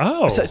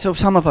 Oh, so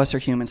some of us are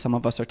human, some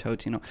of us are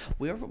toads.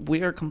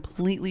 We are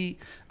completely.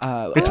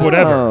 It's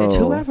whatever. It's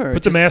whoever.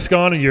 Put the mask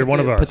on, and you're one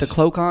of us. Put the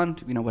cloak on.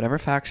 Whatever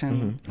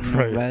faction.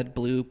 Right. Red,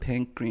 blue,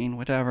 pink, green,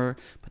 whatever.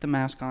 Put the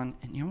mask on,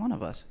 and you're one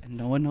of us. And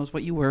no one knows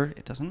what you were.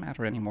 It doesn't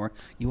matter anymore.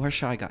 You are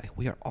Shy Guy.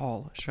 We are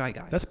all Shy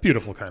Guys. That's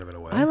beautiful, kind of in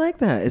a way. I like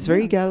that. It's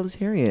very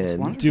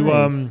egalitarian.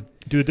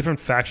 Do the different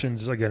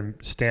factions again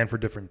stand for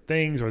different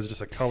things, or is it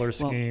just a color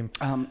scheme?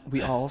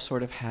 We all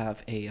sort of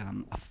have a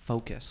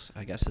focus,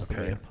 I guess is the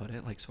way to put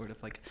it.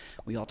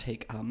 We all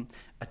take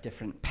a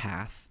different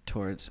path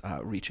towards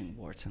reaching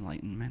Wart's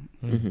enlightenment.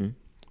 Mm-hmm.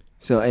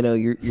 So I know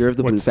you're of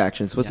the blue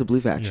factions. What's the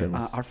blue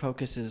factions? Our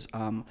focus is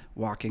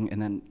walking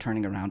and then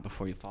turning around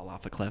before you fall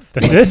off a cliff.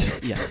 That's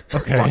it? Yeah.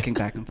 Okay. Walking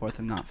back and forth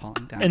and not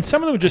falling down. And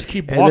some of them just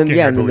keep walking.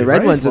 And then the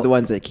red ones are the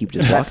ones that keep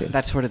just walking.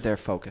 That's sort of their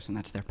focus, and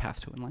that's their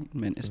path to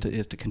enlightenment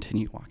is to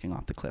continue walking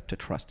off the cliff, to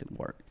trust in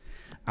Wart.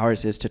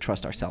 Ours is to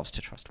trust ourselves,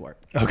 to trust Wart.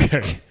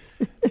 Okay.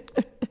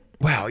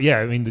 Wow.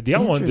 Yeah. The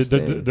other one,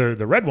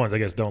 the red ones, I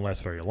guess, don't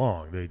last very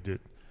long. They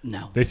did.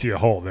 No. They see a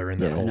hole, they're in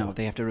that hole. No,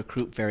 they have to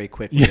recruit very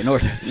quickly in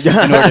order to keep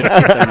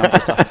their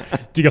numbers up.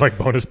 Do you get like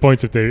bonus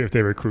points if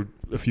they recruit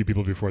a few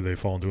people before they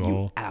fall into a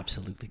hole?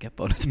 Absolutely get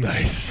bonus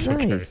points. Nice.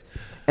 Okay. Nice.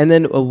 And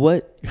then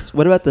what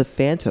about the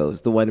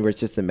Phantos, the one where it's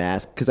just the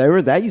mask? Because I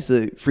remember that used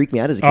to freak me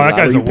out as a kid. That guy's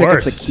where you the pick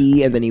worst. up the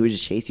key and then he would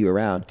just chase you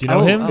around. Do you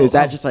know him? Is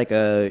that just like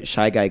a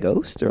Shy Guy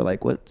ghost or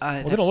like what?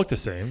 Well, they don't look the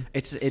same.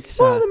 It's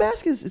Well, the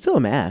mask it's still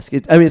a mask.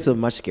 It's a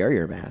much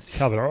scarier mask.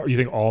 Calvin, you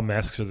think all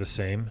masks are the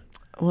same?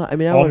 Well, I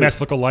mean, All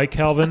masks look alike,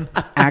 Calvin?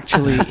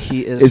 actually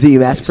he is. Is he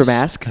mask for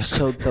mask?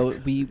 So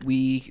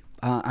we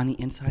on the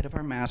inside of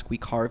our mask, we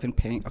carve and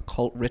paint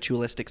occult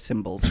ritualistic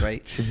symbols,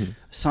 right?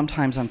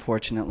 Sometimes,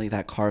 unfortunately,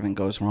 that carving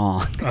goes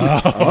wrong.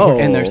 Oh.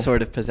 And they're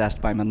sort of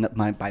possessed by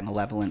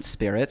malevolent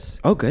spirits.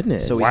 Oh,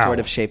 goodness. So we Wow. sort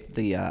of shape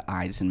the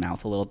eyes and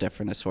mouth a little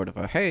different as sort of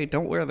a, hey,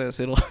 don't wear this.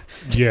 It'll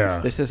Yeah.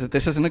 this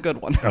isn't a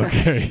good one.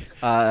 Okay.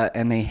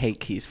 And they hate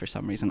keys for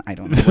some reason. I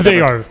don't know. They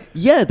Whatever. are.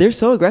 Yeah, they're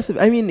so aggressive.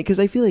 I mean, because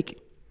I feel like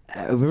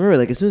I remember,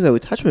 like as soon as I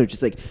would touch them, it would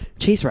just like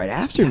chase right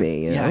after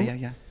me. You know?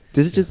 Yeah.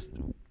 Does it just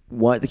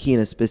want the key in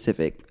a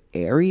specific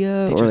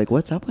area, or like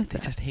what's up with They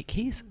that? just hate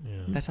keys.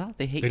 That's all.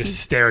 They hate They keys. just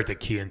stare at the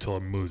key until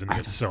it moves and they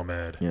get so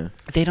mad. Yeah.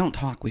 They don't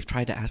talk. We've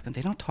tried to ask them.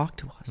 They don't talk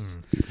to us.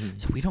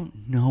 So we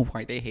don't know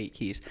why they hate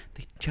keys.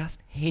 They just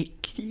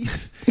hate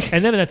keys.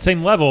 And then at that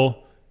same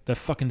level, the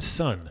fucking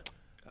sun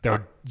that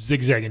would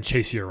zigzag and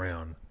chase you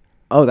around.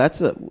 Oh,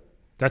 that's a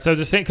That's what I was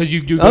just saying, because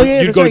you Oh, yeah,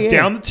 you'd that's go right, yeah.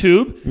 down the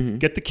tube,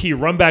 get the key,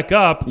 run back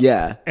up,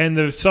 yeah. and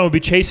the sun would be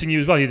chasing you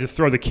as well. You just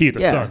throw the key at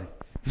the Yeah. sun.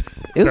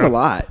 It was a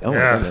lot. Oh Yeah.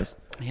 my goodness,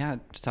 Yeah,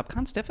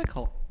 Subcon's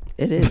difficult.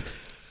 it is.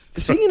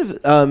 Speaking of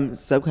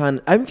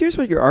Subcon, I'm curious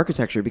about your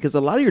architecture because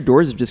a lot of your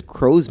doors are just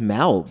crow's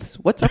mouths.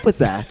 What's up with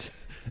that?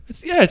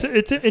 It's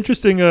an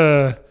interesting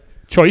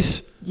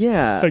choice,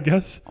 Yeah. I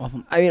guess. I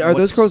mean, are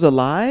those What's- crows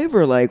alive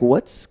or like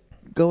what's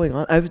going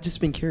on? I've just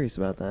been curious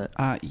about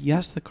that.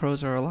 Yes, the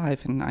crows are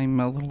alive, and I'm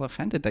a little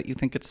offended that you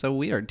think it's so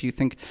weird. Do you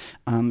think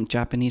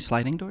Japanese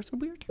sliding doors are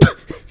weird?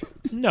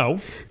 No.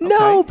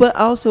 No, but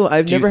also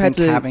I've Do never you had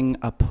think to. having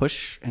a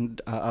push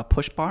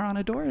bar on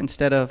a door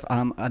instead of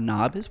a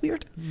knob is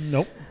weird?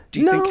 Nope. Do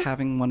you No. think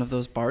having one of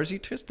those bars you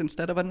twist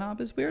instead of a knob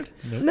is weird?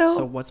 No.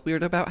 So what's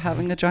weird about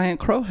having a giant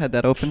crow head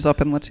that opens up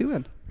and lets you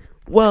in?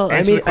 Well,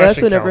 Answer I mean, the I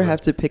also question, never Calvin.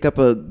 have to pick up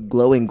a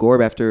glowing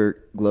globe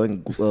after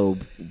glowing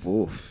globe.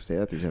 Oof, say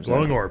that 3 times.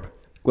 Glowing fast. orb.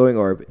 Glowing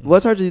orb. Well,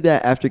 it's hard to do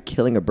that after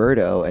killing a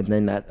birdo, and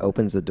then that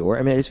opens the door.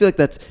 I mean, I just feel like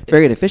that's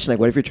very inefficient. Like,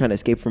 what if you're trying to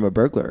escape from a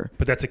burglar?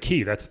 But that's a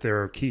key. That's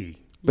their key.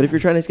 But if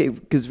you're trying to escape,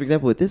 because for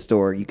example, with this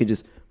door, you can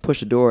just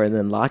push a door and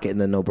then lock it, and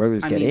then no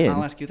burglars I get mean, in.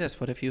 I'll ask you this: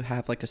 what if you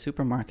have like a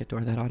supermarket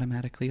door that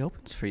automatically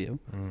opens for you,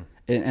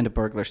 and a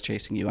burglar's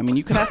chasing you? I mean,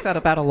 you could ask that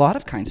about a lot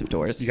of kinds of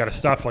doors. You got to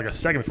stop for like a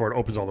second before it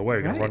opens all the way.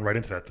 You're going Right. to run right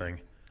into that thing.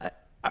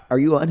 Are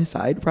you on his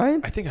side,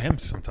 Brian? I think I am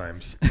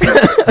sometimes.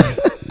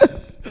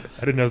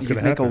 I didn't know this was You'd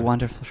going to make happen. a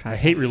wonderful shot. I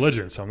hate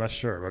religion, so I'm not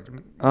sure. But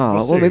Oh, we'll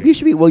well, see. maybe you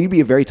should be. Well, you'd be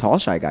a very tall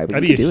shy guy, but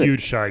I'd you be could a do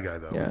huge shy guy,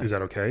 though. Yeah. Is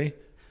that okay?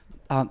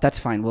 That's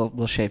fine.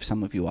 We'll shave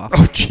some of you off. Oh,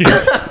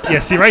 jeez. Yeah,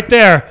 see, right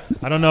there.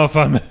 I don't know if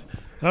I'm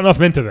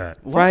into that.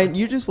 it. Brian,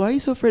 why are you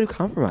so afraid of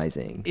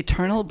compromising?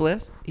 Eternal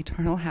bliss,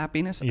 eternal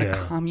happiness, Yeah.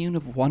 a commune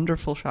of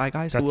wonderful shy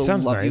guys That who will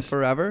sounds love you nice.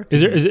 forever.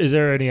 Is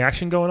there any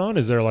action going on?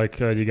 Is there like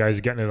you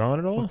guys getting it on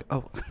at all?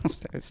 Oh,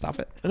 stop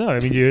it! No, I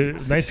mean you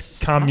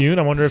nice commune.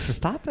 I wonder if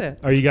Stop it!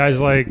 are you guys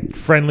like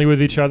friendly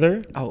with each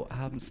other? Oh,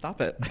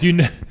 stop it! Do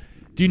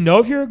you know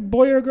if you're a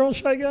boy or a girl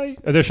shy guy?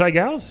 Are there shy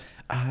gals?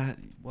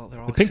 Well,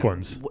 they're all The pink shy-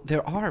 ones.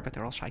 There are, but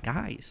they're all shy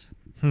guys.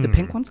 The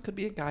pink ones could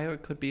be a guy or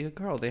it could be a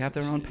girl. They have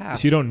their own path.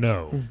 So you don't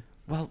know.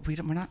 Well,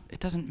 we're not. It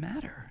doesn't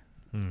matter.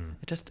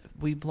 It just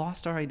we've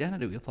lost our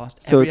identity. We've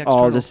lost. So every it's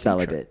all external just feature.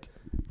 celibate.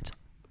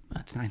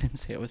 I didn't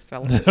say it was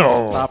celibate.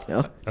 No. Stop.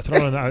 No? That's what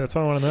I want to know. That's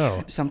what I want to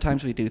know.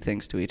 Sometimes we do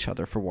things to each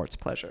other for Wart's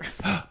pleasure.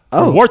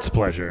 Oh, Wart's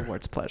pleasure.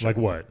 Wart's pleasure. Like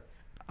what?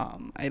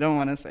 I don't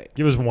want to say.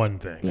 Give us one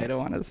thing. I don't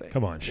want to say.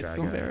 Come on, It's Shy so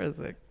guy.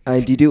 embarrassing.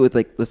 do you do it with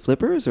like the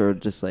flippers or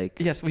just like?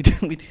 Yes, we do.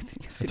 We do things.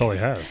 Yes, we That's all do.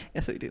 they have.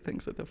 Yes, we do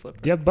things with the flipper.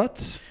 Do you have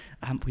butts?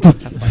 We do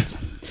have butts.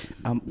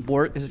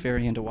 Wart is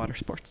very into water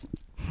sports.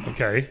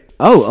 Okay.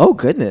 Oh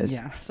goodness.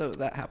 Yeah, so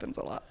that happens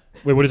a lot.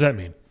 Wait, what does that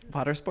mean?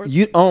 Water sports.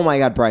 Oh my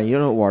God, Brian, you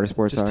don't know what water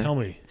sports Just are? tell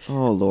me.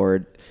 Oh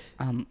Lord.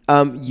 Um,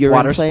 Urine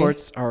water play?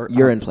 sports are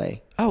urine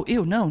play. Oh,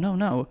 ew!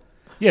 No.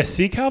 Yeah,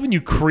 see, Calvin,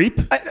 you creep.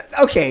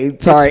 Okay,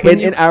 sorry. when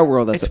In our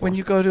world, that's It's when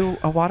you go to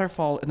a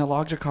waterfall and the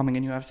logs are coming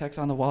and you have sex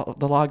on the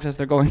logs as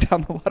they're going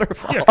down the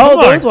waterfall. Yeah, Oh,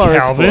 come those on, water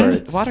Calvin.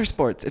 sports. Water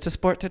sports. It's a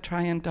sport to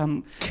try and have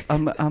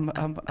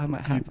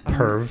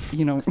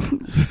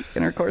perv.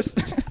 intercourse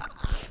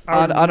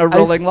on a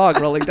rolling log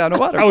rolling down a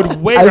waterfall. I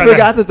would way I rather.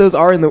 forgot that those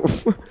are in the.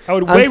 I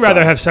would I'm way rather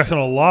sorry. have sex on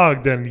a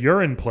log than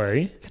urine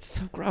play. It's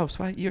so gross.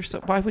 Why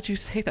would you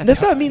say that?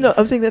 That's not me. No,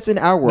 I'm saying that's in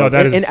our world.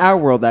 that in is- our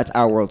world, that's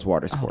our world's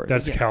water sports.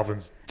 That's Yeah.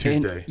 Calvin's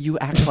And Tuesday. you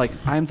act like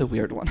I'm the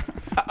weird one.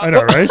 I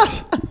know, right?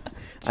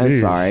 I'm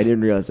Jeez. sorry. I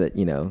didn't realize that.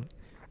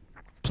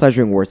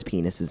 Pleasuring Wart's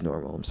penis is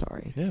normal. I'm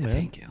sorry. Yeah, man.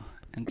 Thank you.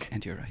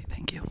 And you're right.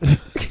 Thank you.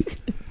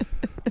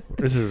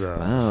 This is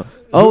wow.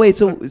 Oh wait,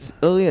 so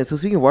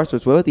speaking of water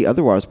sports, what about the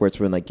other water sports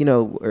where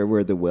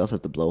where the whales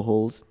have the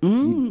blowholes?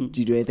 Do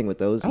you do anything with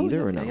those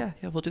either or no? Yeah,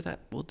 we'll do that.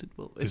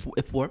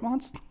 If Wart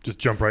wants, just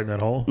jump right in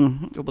that hole.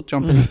 We'll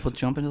jump into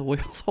the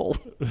whale's hole.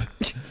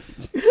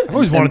 I've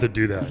always wanted to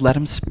do that. Let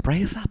him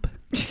spray us up.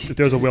 If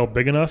there was a whale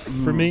big enough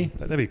for me,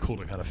 that'd be cool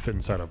to kind of fit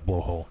inside a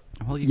blowhole.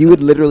 Well, you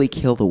would literally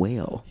kill the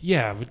whale.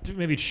 Yeah, but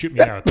maybe shoot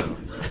me out. Though.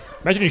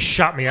 Imagine he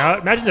shot me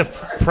out. Imagine the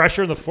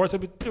pressure and the force. It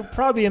would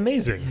probably be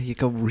amazing. Yeah, you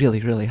go really,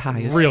 really high.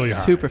 It's really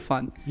high. Super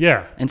fun.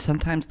 Yeah. And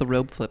sometimes the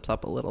rope flips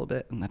up a little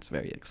bit, and that's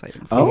very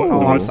exciting.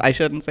 I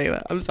shouldn't say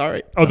that. I'm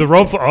sorry. Oh, the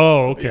rope.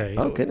 Oh, okay.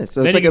 Oh, goodness.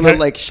 So it's like a little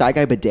like Shy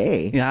Guy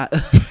bidet. Yeah.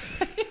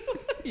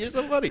 You're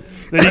so funny.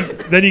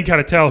 Then you kind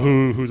of tell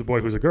who's a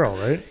boy, who's a girl,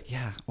 right?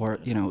 Yeah, or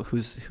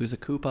who's a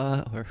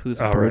Koopa, or who's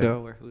a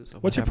Birdo, or who's.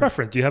 What's your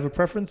preference? Do you have a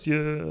preference? I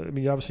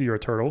mean, obviously you're a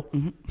turtle.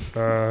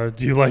 Do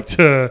you like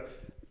to?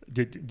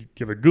 Do you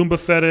have a Goomba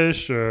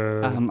fetish?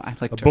 I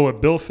like a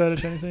bullet bill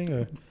fetish.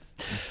 Anything?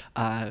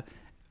 If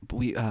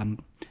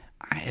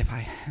I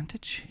had to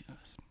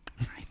choose,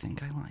 I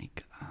think I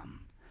like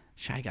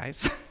Shy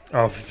Guys.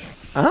 Oh,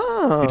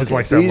 you just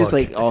like so that you look. just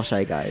like all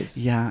Shy Guys.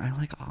 Yeah, I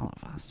like all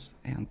of us,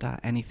 and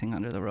anything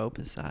under the rope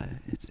is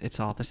it's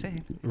all the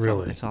same.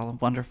 It's all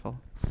wonderful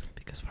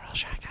because we're all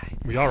Shy Guy.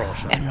 We are all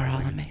Shy and Guys.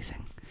 we're all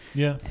amazing.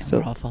 Yeah, and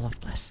we're all full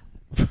of bliss.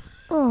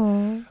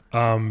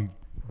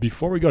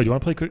 Before we go, do you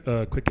want to play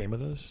a quick game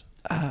with us?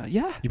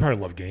 Yeah. You probably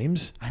love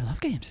games. I love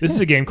games. This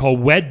is a game called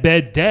Wed,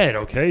 Bed, Dead,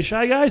 okay,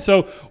 Shy Guy?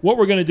 So what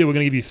we're going to do, we're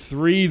going to give you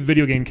 3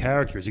 video game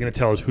characters. You're going to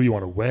tell us who you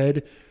want to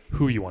wed,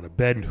 who you want to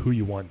bed, and who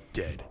you want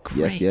dead.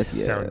 Great. Yes.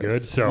 Sound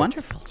good? So,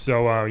 wonderful.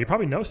 So you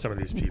probably know some of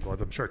these people.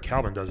 I'm sure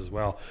Calvin does as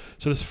well.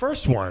 So this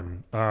first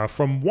one,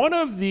 from one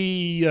of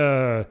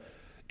the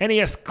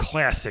NES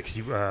classics,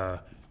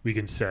 we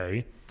can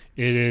say.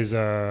 It is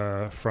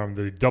from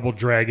the Double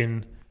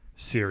Dragon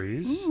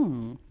series.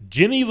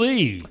 Jimmy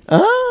Lee.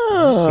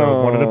 Oh.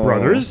 So one of the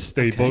brothers.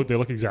 They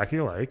look exactly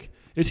alike.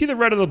 Is he the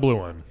red or the blue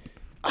one?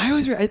 I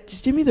always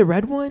is Jimmy the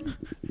red one?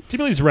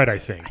 Jimmy Lee's red, I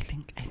think.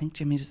 I think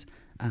Jimmy's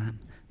the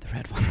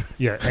red one.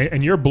 Yeah,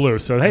 and you're blue.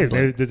 So hey,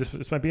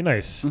 this might be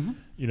nice.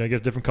 You know,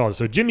 get different colors.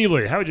 So Jimmy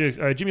Lee, how would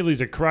you? Jimmy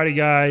Lee's a karate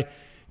guy.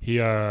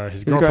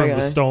 His girlfriend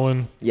was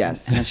stolen.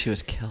 Yes, and then she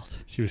was killed.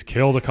 She was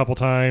killed a couple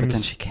times. But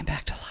then she came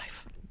back to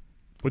life.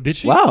 What did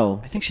she?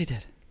 Wow. I think she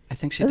did. I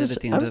think she did at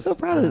the end. I'm so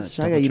proud of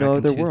Shy Guy. You know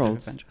other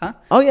worlds. Huh?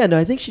 Oh yeah, no,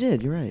 I think she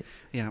did. You're right.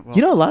 Yeah. Well,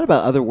 you know a lot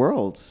about other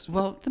worlds.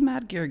 Well, the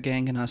Mad Gear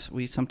Gang and us,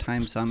 we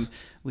sometimes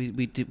we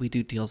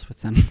do deals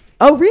with them.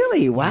 Oh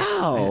really?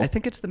 Wow. I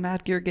think it's the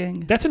Mad Gear Gang.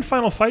 That's in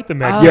Final Fight. The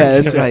Mad Gear.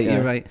 Yeah, that's right. Yeah.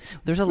 You're right.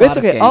 There's a lot. It's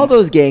of okay. gangs. All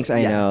those gangs,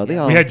 I know. They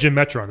all. We had Jim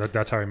Metron.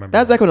 That's how I remember.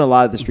 That's like when a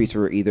lot of the streets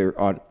were either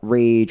on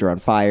rage or on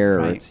fire,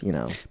 or it's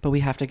But we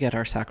have to get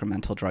our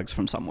sacramental drugs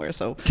from somewhere,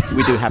 so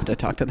we do have to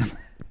talk to them.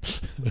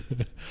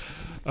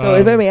 So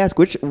if I may ask,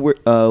 which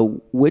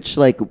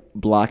like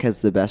block has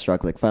the best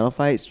drugs, like Final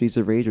Fight, Streets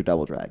of Rage, or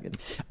Double Dragon?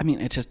 I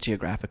mean, it's just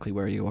geographically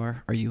where you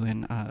are. Are you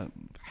in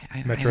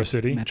Metro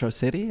City? Metro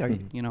City? Are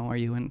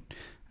you in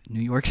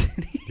New York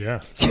City? Yeah.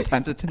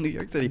 Sometimes it's in New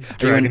York City.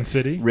 Dragon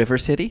City? River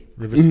City?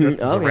 River City.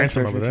 There's a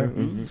ransom over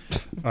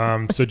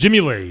there. So Jimmy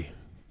Lee,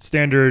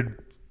 standard,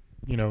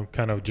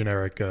 kind of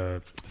generic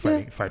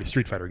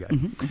street fighter guy.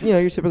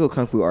 Your typical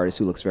kung fu artist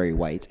who looks very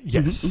white.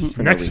 Yes.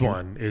 The next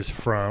one is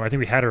from, I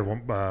think we had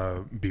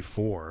her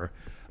before,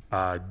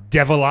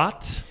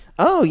 Devilot.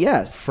 Oh,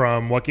 yes.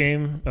 From what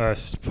game?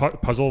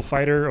 Puzzle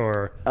Fighter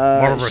or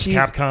Marvel vs.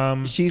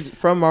 Capcom? She's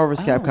from Marvel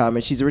vs. Capcom,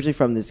 and she's originally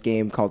from this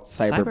game called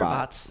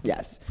Cyberbots.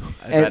 Yes.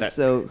 And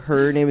so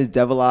her name is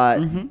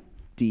Devilot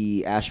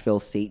D. Asheville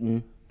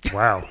Satan.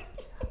 Wow.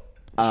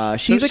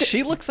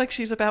 She looks like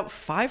she's about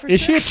 5 or 6.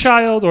 Is she a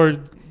child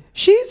or?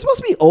 She's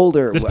supposed to be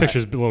older. This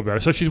picture's a little better.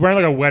 So she's wearing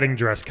like a wedding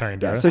dress,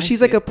 kind of. Yeah, so she's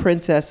like a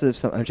princess of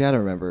some. I don't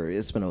remember.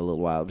 It's been a little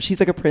while. But she's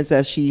like a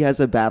princess. She has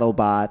a battle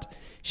bot.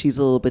 She's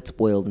a little bit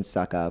spoiled and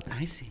stuck up.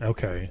 I see.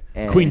 Okay.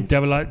 Queen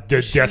Devilot,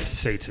 the Death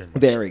Satan.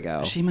 There we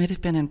go. She might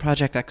have been in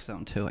Project X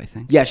Zone too, I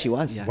think. Yeah, she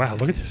was. Yeah. Wow,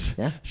 look at this.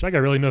 Yeah. Shy Guy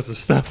really knows his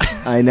stuff.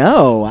 I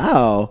know.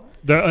 Wow.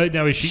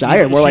 Now is she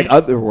Shy, more like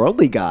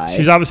otherworldly guy.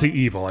 She's obviously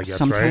evil, I guess,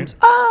 sometimes.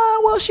 right?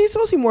 Well, she's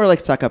supposed to be more like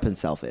stuck up and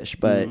selfish,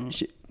 but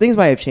things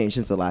might have changed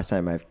since the last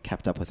time I've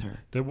kept up with her.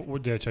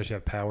 Did she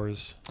have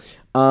powers?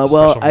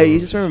 Well, I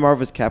just remember Marvel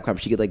vs. Capcom.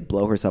 She could like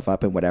blow herself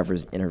up in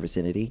whatever's in her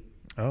vicinity.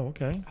 Oh,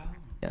 okay.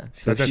 Yeah.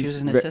 So she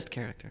was an assist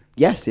character.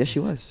 Yes, she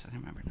was. I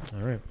remember now.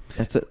 All right.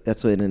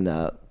 That's what in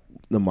the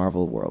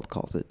Marvel world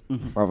calls it.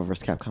 Marvel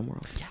vs. Capcom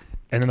world. Yeah.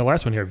 And then the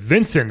last one here,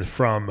 Vincent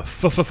from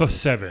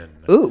 7.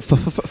 Ooh,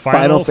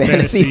 Final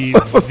Fantasy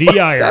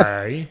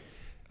VII.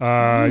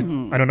 I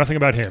know nothing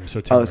about him,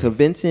 so tell me. So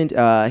Vincent,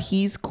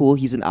 he's cool.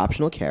 He's an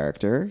optional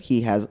character.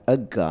 He has a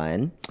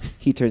gun.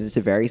 He turns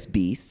into various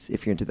beasts,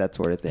 if you're into that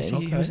sort of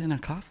thing. He was in a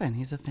coffin.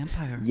 He's a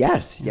vampire.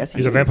 Yes.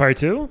 He's a vampire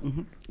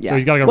too? Yeah. So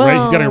he's got like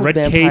a red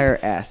cape.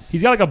 Vampire-esque.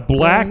 He's got like a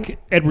black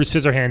Edward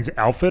Scissorhands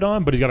outfit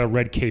on, but he's got a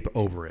red cape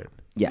over it.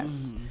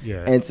 Yes.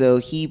 Yeah. And so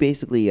he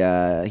basically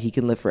he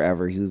can live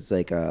forever. He was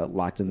like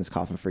locked in this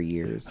coffin for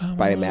years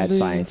by a mad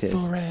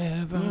scientist.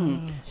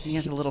 He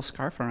has a little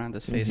scarf around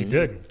his face. He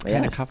did. Kind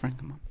of Yes. covering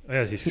him up.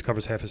 Yeah, he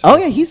covers half his. Oh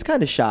face. yeah, he's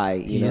kind of shy.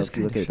 You He know, is if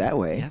you look at it kinda that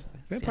way. Yes.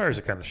 Vampires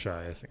are kind of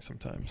shy, I think,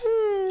 sometimes.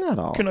 Not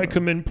all. Can I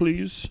come in,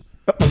 please?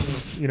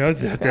 You know,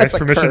 they have to That's ask a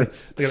permission.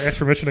 curse. They gotta ask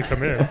permission to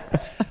come in.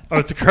 Oh,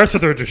 it's a curse, or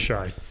they're just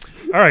shy.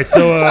 All right,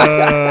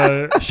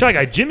 so Shy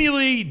Guy, Jimmy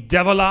Lee,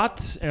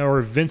 Devilat,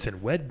 or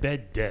Vincent, Wed,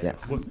 Bed, Dead.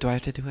 Yes. What- Do I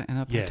have to do it in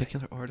a Yeah.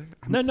 particular order?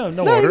 No No, you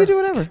order. can do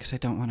whatever. Because I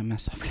don't want to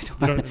mess up.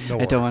 No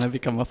I don't want to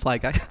become a fly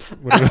guy.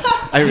 What do you-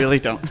 I really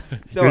don't.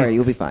 Don't worry,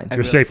 you'll be fine.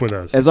 You're safe with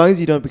us. As long as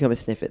you don't become a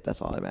sniffit,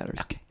 that's all that matters.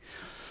 Okay.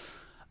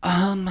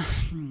 I'm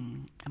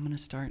gonna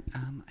start.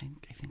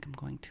 I think I'm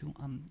going to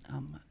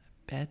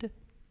bed.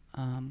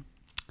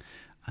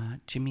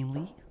 Jimmy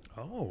Lee.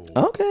 Oh,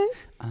 Okay.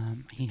 He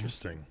has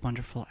Interesting.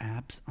 wonderful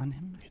abs on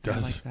him. He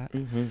does. I like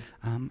that.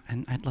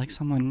 And I'd like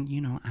someone.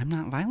 I'm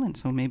not violent,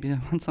 so maybe I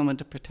want someone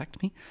to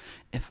protect me.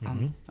 If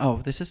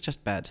oh, this is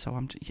just bed,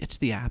 so it's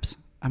the abs.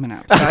 I'm an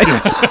abs guy.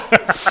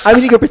 I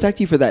mean, he could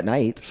protect you for that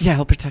night. Yeah,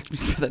 he'll protect me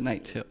for the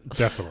night too.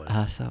 definitely.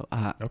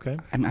 Okay. Okay.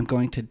 I'm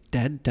going to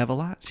Dead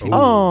Devilat.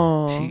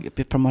 Oh.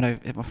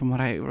 From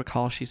what I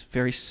recall, she's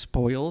very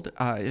spoiled.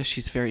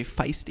 She's very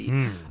feisty,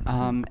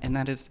 and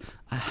that is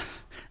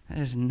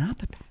not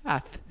the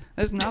path.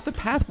 That is not the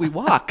path we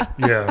walk.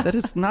 Yeah. That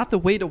is not the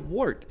way to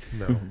Wart.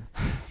 No.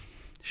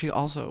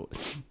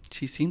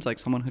 She seems like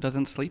someone who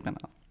doesn't sleep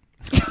enough.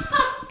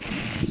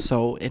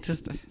 So it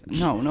just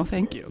no,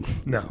 thank you.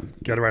 No.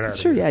 Get it right out of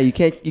Sure. here. Yeah, you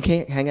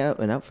can't hang out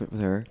and out with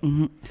her.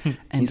 And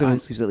He's someone who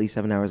sleeps at least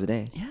 7 hours a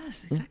day.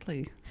 yes,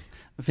 exactly.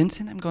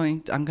 Vincent, I'm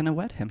gonna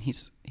wed him.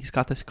 He's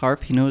got the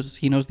scarf. He knows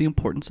the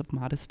importance of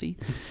modesty.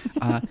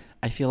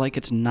 I feel like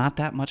it's not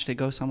that much to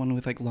go someone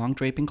with like long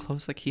draping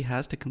clothes like he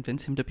has to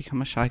convince him to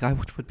become a shy guy,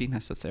 which would be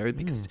necessary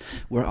because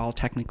we're all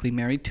technically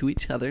married to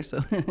each other.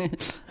 So,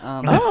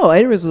 Oh, I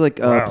didn't realize it was like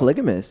Wow.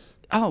 polygamous.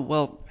 oh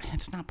well,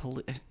 it's not.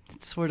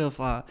 It's sort of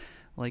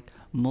like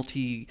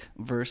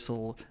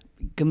multiversal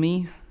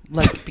gamy.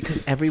 Like,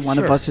 because every one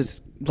of Sure. us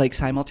is like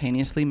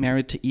simultaneously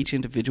married to each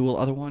individual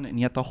other one, and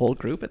yet the whole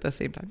group at the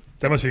same time.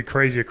 That must be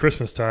crazy at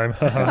Christmas time.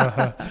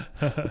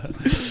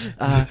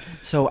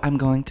 So I'm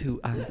going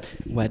to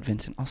wed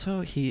Vincent.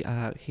 Also, he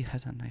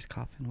has a nice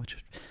coffin, which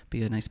would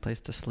be a nice place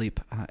to sleep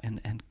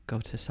and go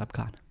to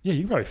Subcon. Yeah,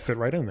 you probably fit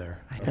right in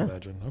there. I know.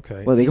 imagine.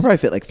 Okay. Well, they could probably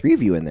fit like 3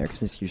 of you in there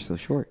because you're so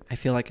short. I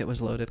feel like it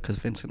was loaded because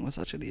Vincent was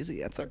such an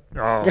easy answer.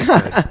 Oh,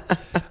 okay.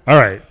 All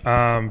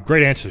right.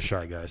 Great answer,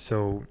 Shy Guy.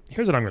 So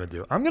here's what I'm going to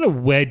do. I'm going to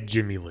wed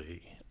Jimmy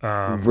Lee.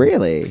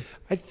 Really?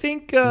 I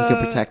think He could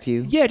protect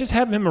you Yeah, just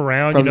have him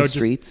around. from the just,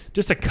 streets?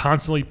 just to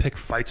constantly pick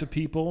fights with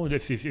people.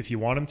 If you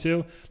want him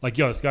to, like,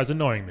 yo, this guy's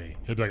annoying me.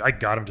 He'll be like, I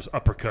got him. Just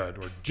uppercut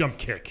or jump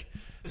kick,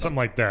 something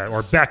like that,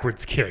 or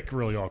backwards kick,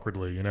 really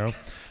awkwardly.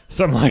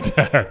 Something like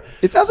that.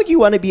 It sounds like you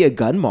want to be a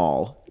gun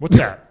mall, What's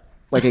that?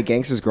 like a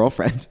gangster's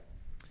girlfriend.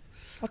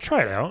 I'll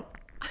try it out.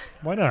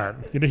 Why not?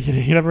 You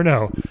never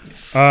know.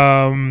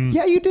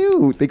 Yeah, you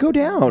do. They go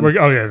down.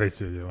 Oh yeah, they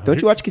do. Don't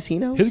you watch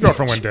Casino? His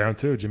girlfriend went down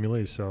too, Jimmy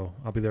Lee. So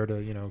I'll be there to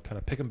kind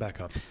of pick him back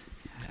up.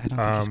 I don't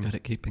think he's good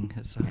at keeping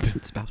his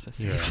spouses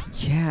safe.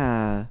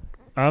 Yeah.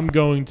 I'm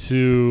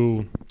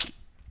gonna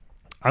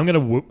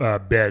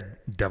bed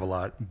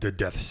Devilat, the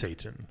Death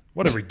Satan.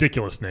 What a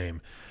ridiculous name.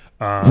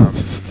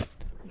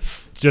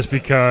 Just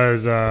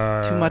because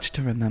Too much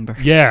to remember.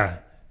 Yeah,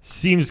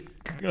 seems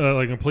like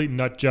a complete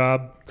nut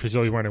job because he's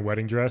always wearing a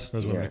wedding dress.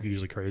 Those women Yeah. are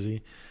usually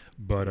crazy.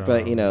 But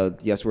You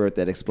have to wear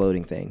that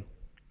exploding thing.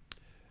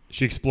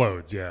 she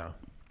explodes. Yeah.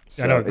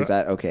 So I know, is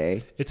that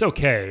okay? It's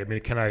okay. I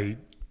mean,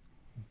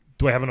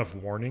 do I have enough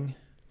warning?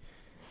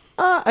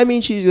 I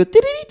mean, she goes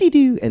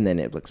doo and then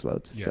it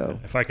explodes. Yeah. So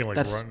If I can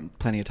That's run.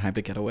 plenty of time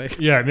to get away.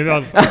 Yeah, maybe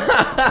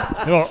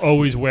I'll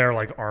always wear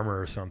like armor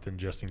or something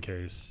just in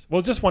case.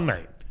 Well, just one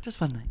night. Just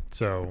one night.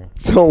 So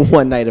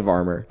one night of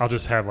armor. I'll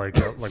just have like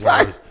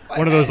Sorry.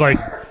 one of those like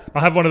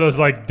I'll have one of those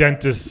like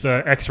dentist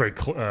X-ray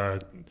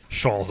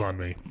shawls on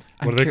me.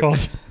 What are they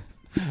called?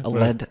 A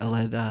lead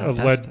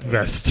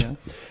vest. Yeah.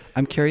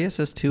 I'm curious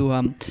as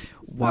to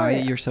why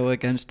you're so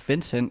against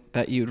Vincent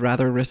that you'd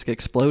rather risk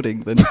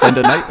exploding than spend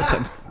a night with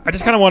him. I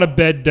just kind of want to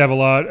bed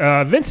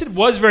Devilat. Vincent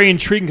was very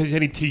intriguing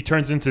because he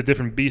turns into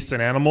different beasts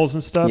and animals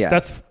and stuff. Yeah.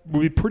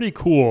 Would be pretty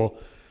cool.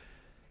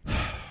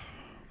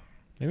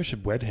 Maybe I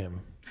should wed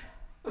him.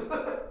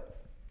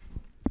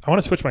 I want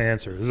to switch my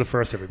answer. This is a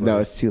first, everybody. No,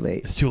 it's too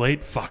late. It's too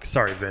late? Fuck.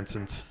 Sorry,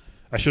 Vincent.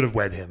 I should have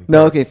wed him.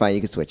 No, okay, fine.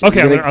 You can switch it.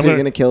 Okay, You're I'm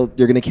gonna kill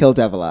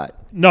Devilat.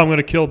 No, I'm going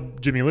to kill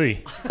Jimmy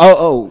Lee.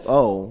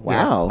 Oh,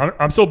 wow. Yeah.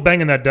 I'm still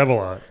banging that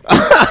Devilat.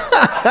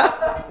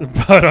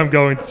 But I'm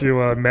going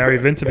to marry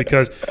Vincent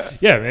because,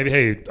 maybe,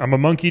 hey, I'm a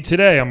monkey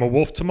today. I'm a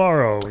wolf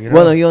tomorrow.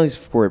 Well, no, he only has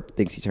 4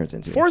 things he turns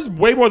into. 4 is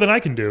way more than I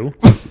can do.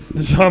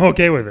 So I'm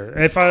okay with it.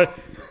 If I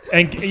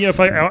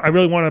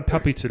really want a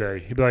puppy today,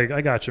 he'd be like,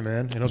 I got you,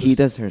 man. He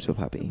does turn into a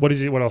puppy. What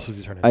else does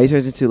he turn into? He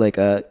turns into like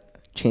a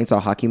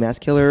chainsaw hockey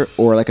mask killer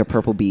or like a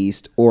purple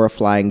beast or a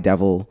flying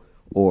devil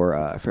or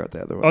I forgot what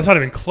the other one. Oh, it's not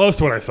even close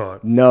to what I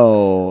thought.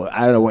 No,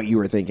 I don't know what you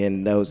were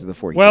thinking. Those are the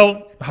 4.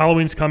 Well,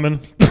 Halloween's coming.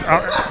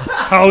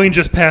 Halloween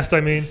just passed,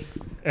 and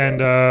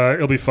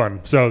it'll be fun.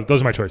 So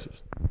those are my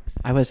choices.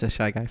 I was a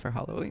shy guy for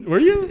Halloween. Were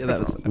you?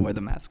 Yeah, I wore the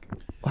mask.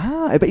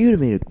 Wow, I bet you would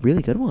have made a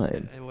really good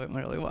one. It went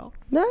really well.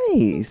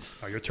 Nice.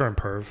 Oh, your turn,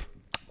 perv.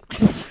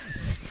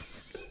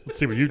 Let's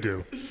see what you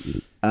do.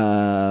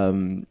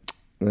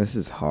 This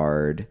is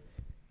hard.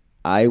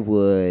 I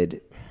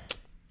would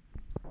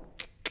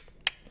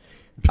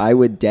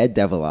dead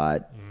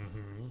Devilot.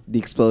 The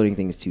exploding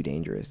thing is too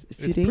dangerous. It's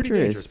too dangerous.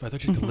 Pretty dangerous. I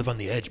thought you had to live on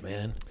the edge,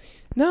 man.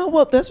 No,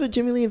 well, that's what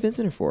Jimmy Lee and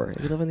Vincent are for.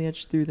 You live on the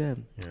edge through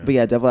them. Yeah. But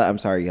yeah, Devilot, I'm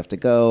sorry, you have to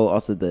go.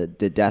 Also, the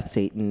Death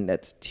Satan,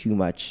 that's too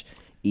much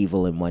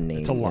evil in one name.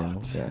 It's a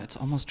lot. Yeah. It's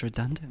almost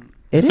redundant.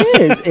 It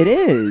is. It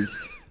is.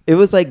 It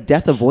was like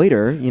Death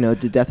Avoider.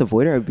 The Death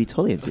Avoider I would be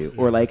totally into.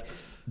 Or like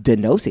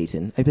No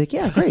Satan. I'd be like,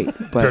 yeah, great.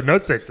 But No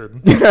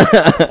Satan.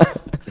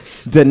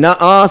 Satan.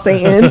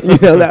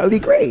 That would be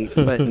great.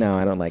 But no,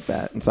 I don't like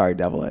that. I'm sorry,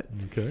 Devilot.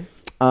 Okay.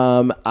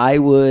 I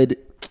would.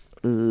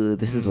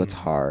 This is what's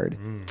hard.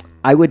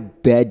 I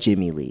would bed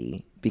Jimmy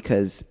Lee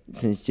because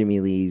since Jimmy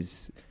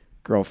Lee's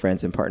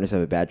girlfriends and partners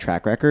have a bad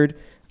track record,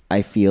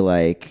 I feel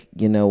like,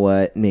 you know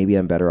what? Maybe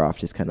I'm better off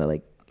just kind of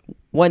like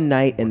one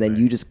night and then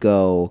you just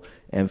go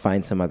and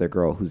find some other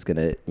girl who's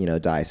gonna,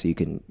 die so you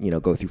can,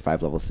 go through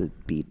 5 levels to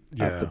beat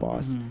up the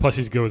boss. Mm-hmm. Plus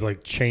he's good with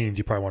like chains.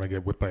 You probably want to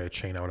get whipped by a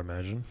chain, I would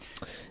imagine.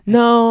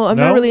 No, I'm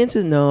not really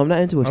into I'm not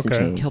into whips and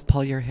chains. He'll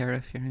pull your hair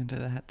if you're into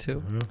that too.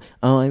 Mm-hmm.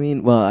 Oh, I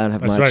mean, well, I don't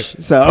have much. Right.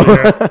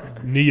 So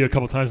knee you a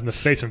couple times in the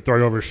face and throw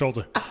you over his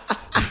shoulder.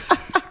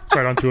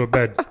 Right onto a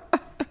bed.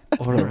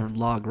 Or a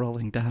log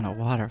rolling down a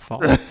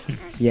waterfall.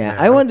 Yeah,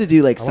 I wanted to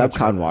do like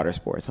subcon water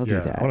sports. I'll do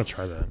that. I want to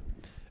try that.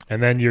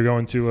 And then you're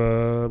going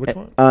to which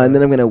one? And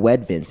then I'm going to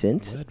wed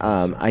Vincent.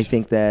 I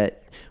think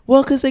that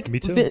because like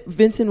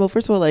Vincent. Well,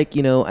 first of all, like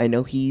I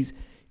know he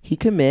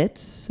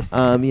commits.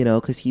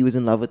 Because he was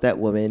in love with that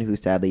woman who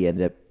sadly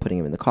ended up putting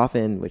him in the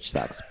coffin, which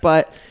sucks.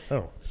 But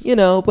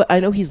but I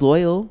know he's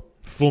loyal.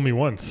 Fool me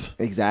once.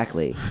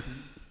 Exactly.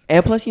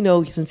 And plus,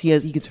 since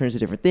he can turn into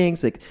different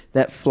things, like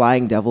that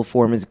flying devil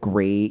form is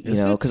great,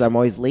 because I'm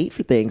always late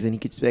for things, and he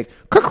could just be like,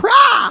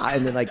 "Kra-kra!"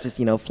 and then like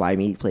just fly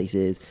me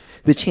places.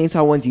 The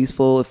chainsaw one's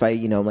useful if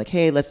I'm like,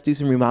 hey, let's do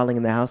some remodeling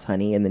in the house,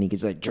 honey, and then he could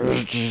just like,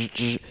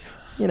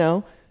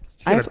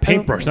 I have a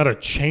paintbrush, not a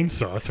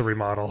chainsaw. It's a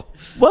remodel.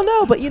 Well,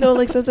 no, but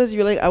like sometimes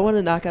you're like, I want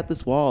to knock out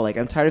this wall, like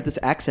I'm tired of this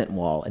accent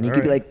wall, and he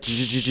could be like,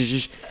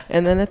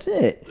 and then that's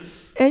it.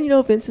 And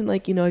Vincent,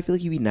 like I feel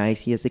like he'd be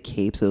nice. He has the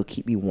cape, so he'll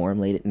keep me warm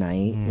late at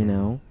night.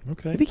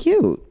 Okay, it'd be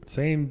cute.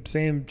 Same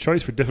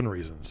choice for different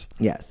reasons.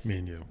 Yes, me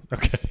and you.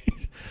 Okay.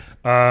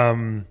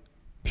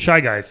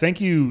 Shy Guy,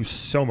 thank you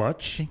so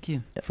much. Thank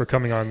you for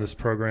coming on this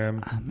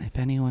program. If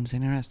anyone's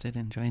interested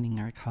in joining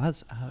our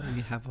cause,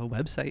 we have a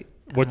website.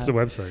 What's the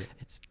website?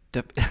 It's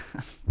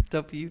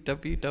www.sub.com.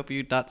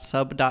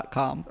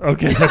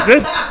 Okay, that's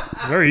it.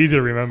 Very easy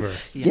to remember.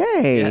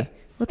 Yay. Yeah.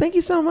 Well, thank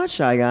you so much,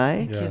 Shy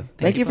Guy. Yeah.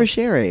 Thank you for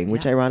sharing,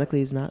 which ironically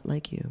is not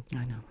like you.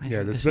 I know.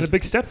 This has been a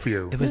big step for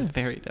you. It was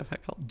very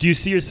difficult. Do you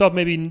see yourself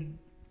maybe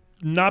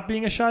not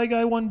being a shy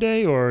guy one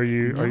day, or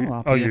you're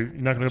not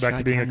going to go back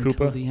to being a Koopa?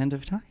 Until the end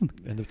of time.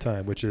 End of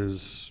time, which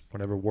is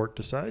whenever Wart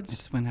decides?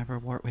 It's whenever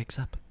Wart wakes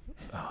up.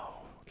 Oh,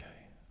 okay.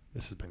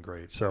 This has been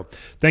great. So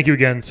thank you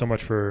again so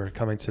much for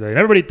coming today. And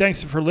everybody,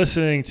 thanks for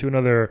listening to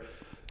another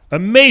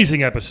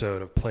amazing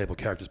episode of Playable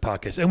Characters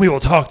Podcast. And we will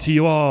talk to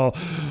you all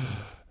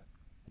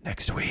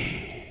next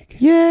week.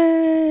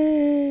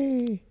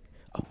 Yay!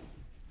 Oh,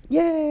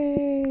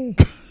 yay!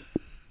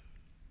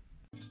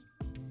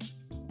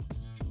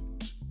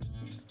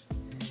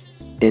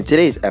 In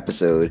today's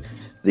episode,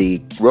 the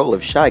role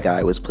of Shy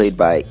Guy was played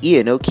by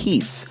Ian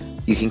O'Keefe.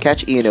 You can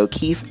catch Ian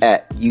O'Keefe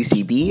at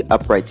UCB,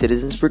 Upright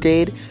Citizens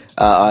Brigade,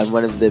 on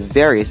one of the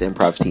various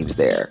improv teams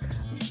there.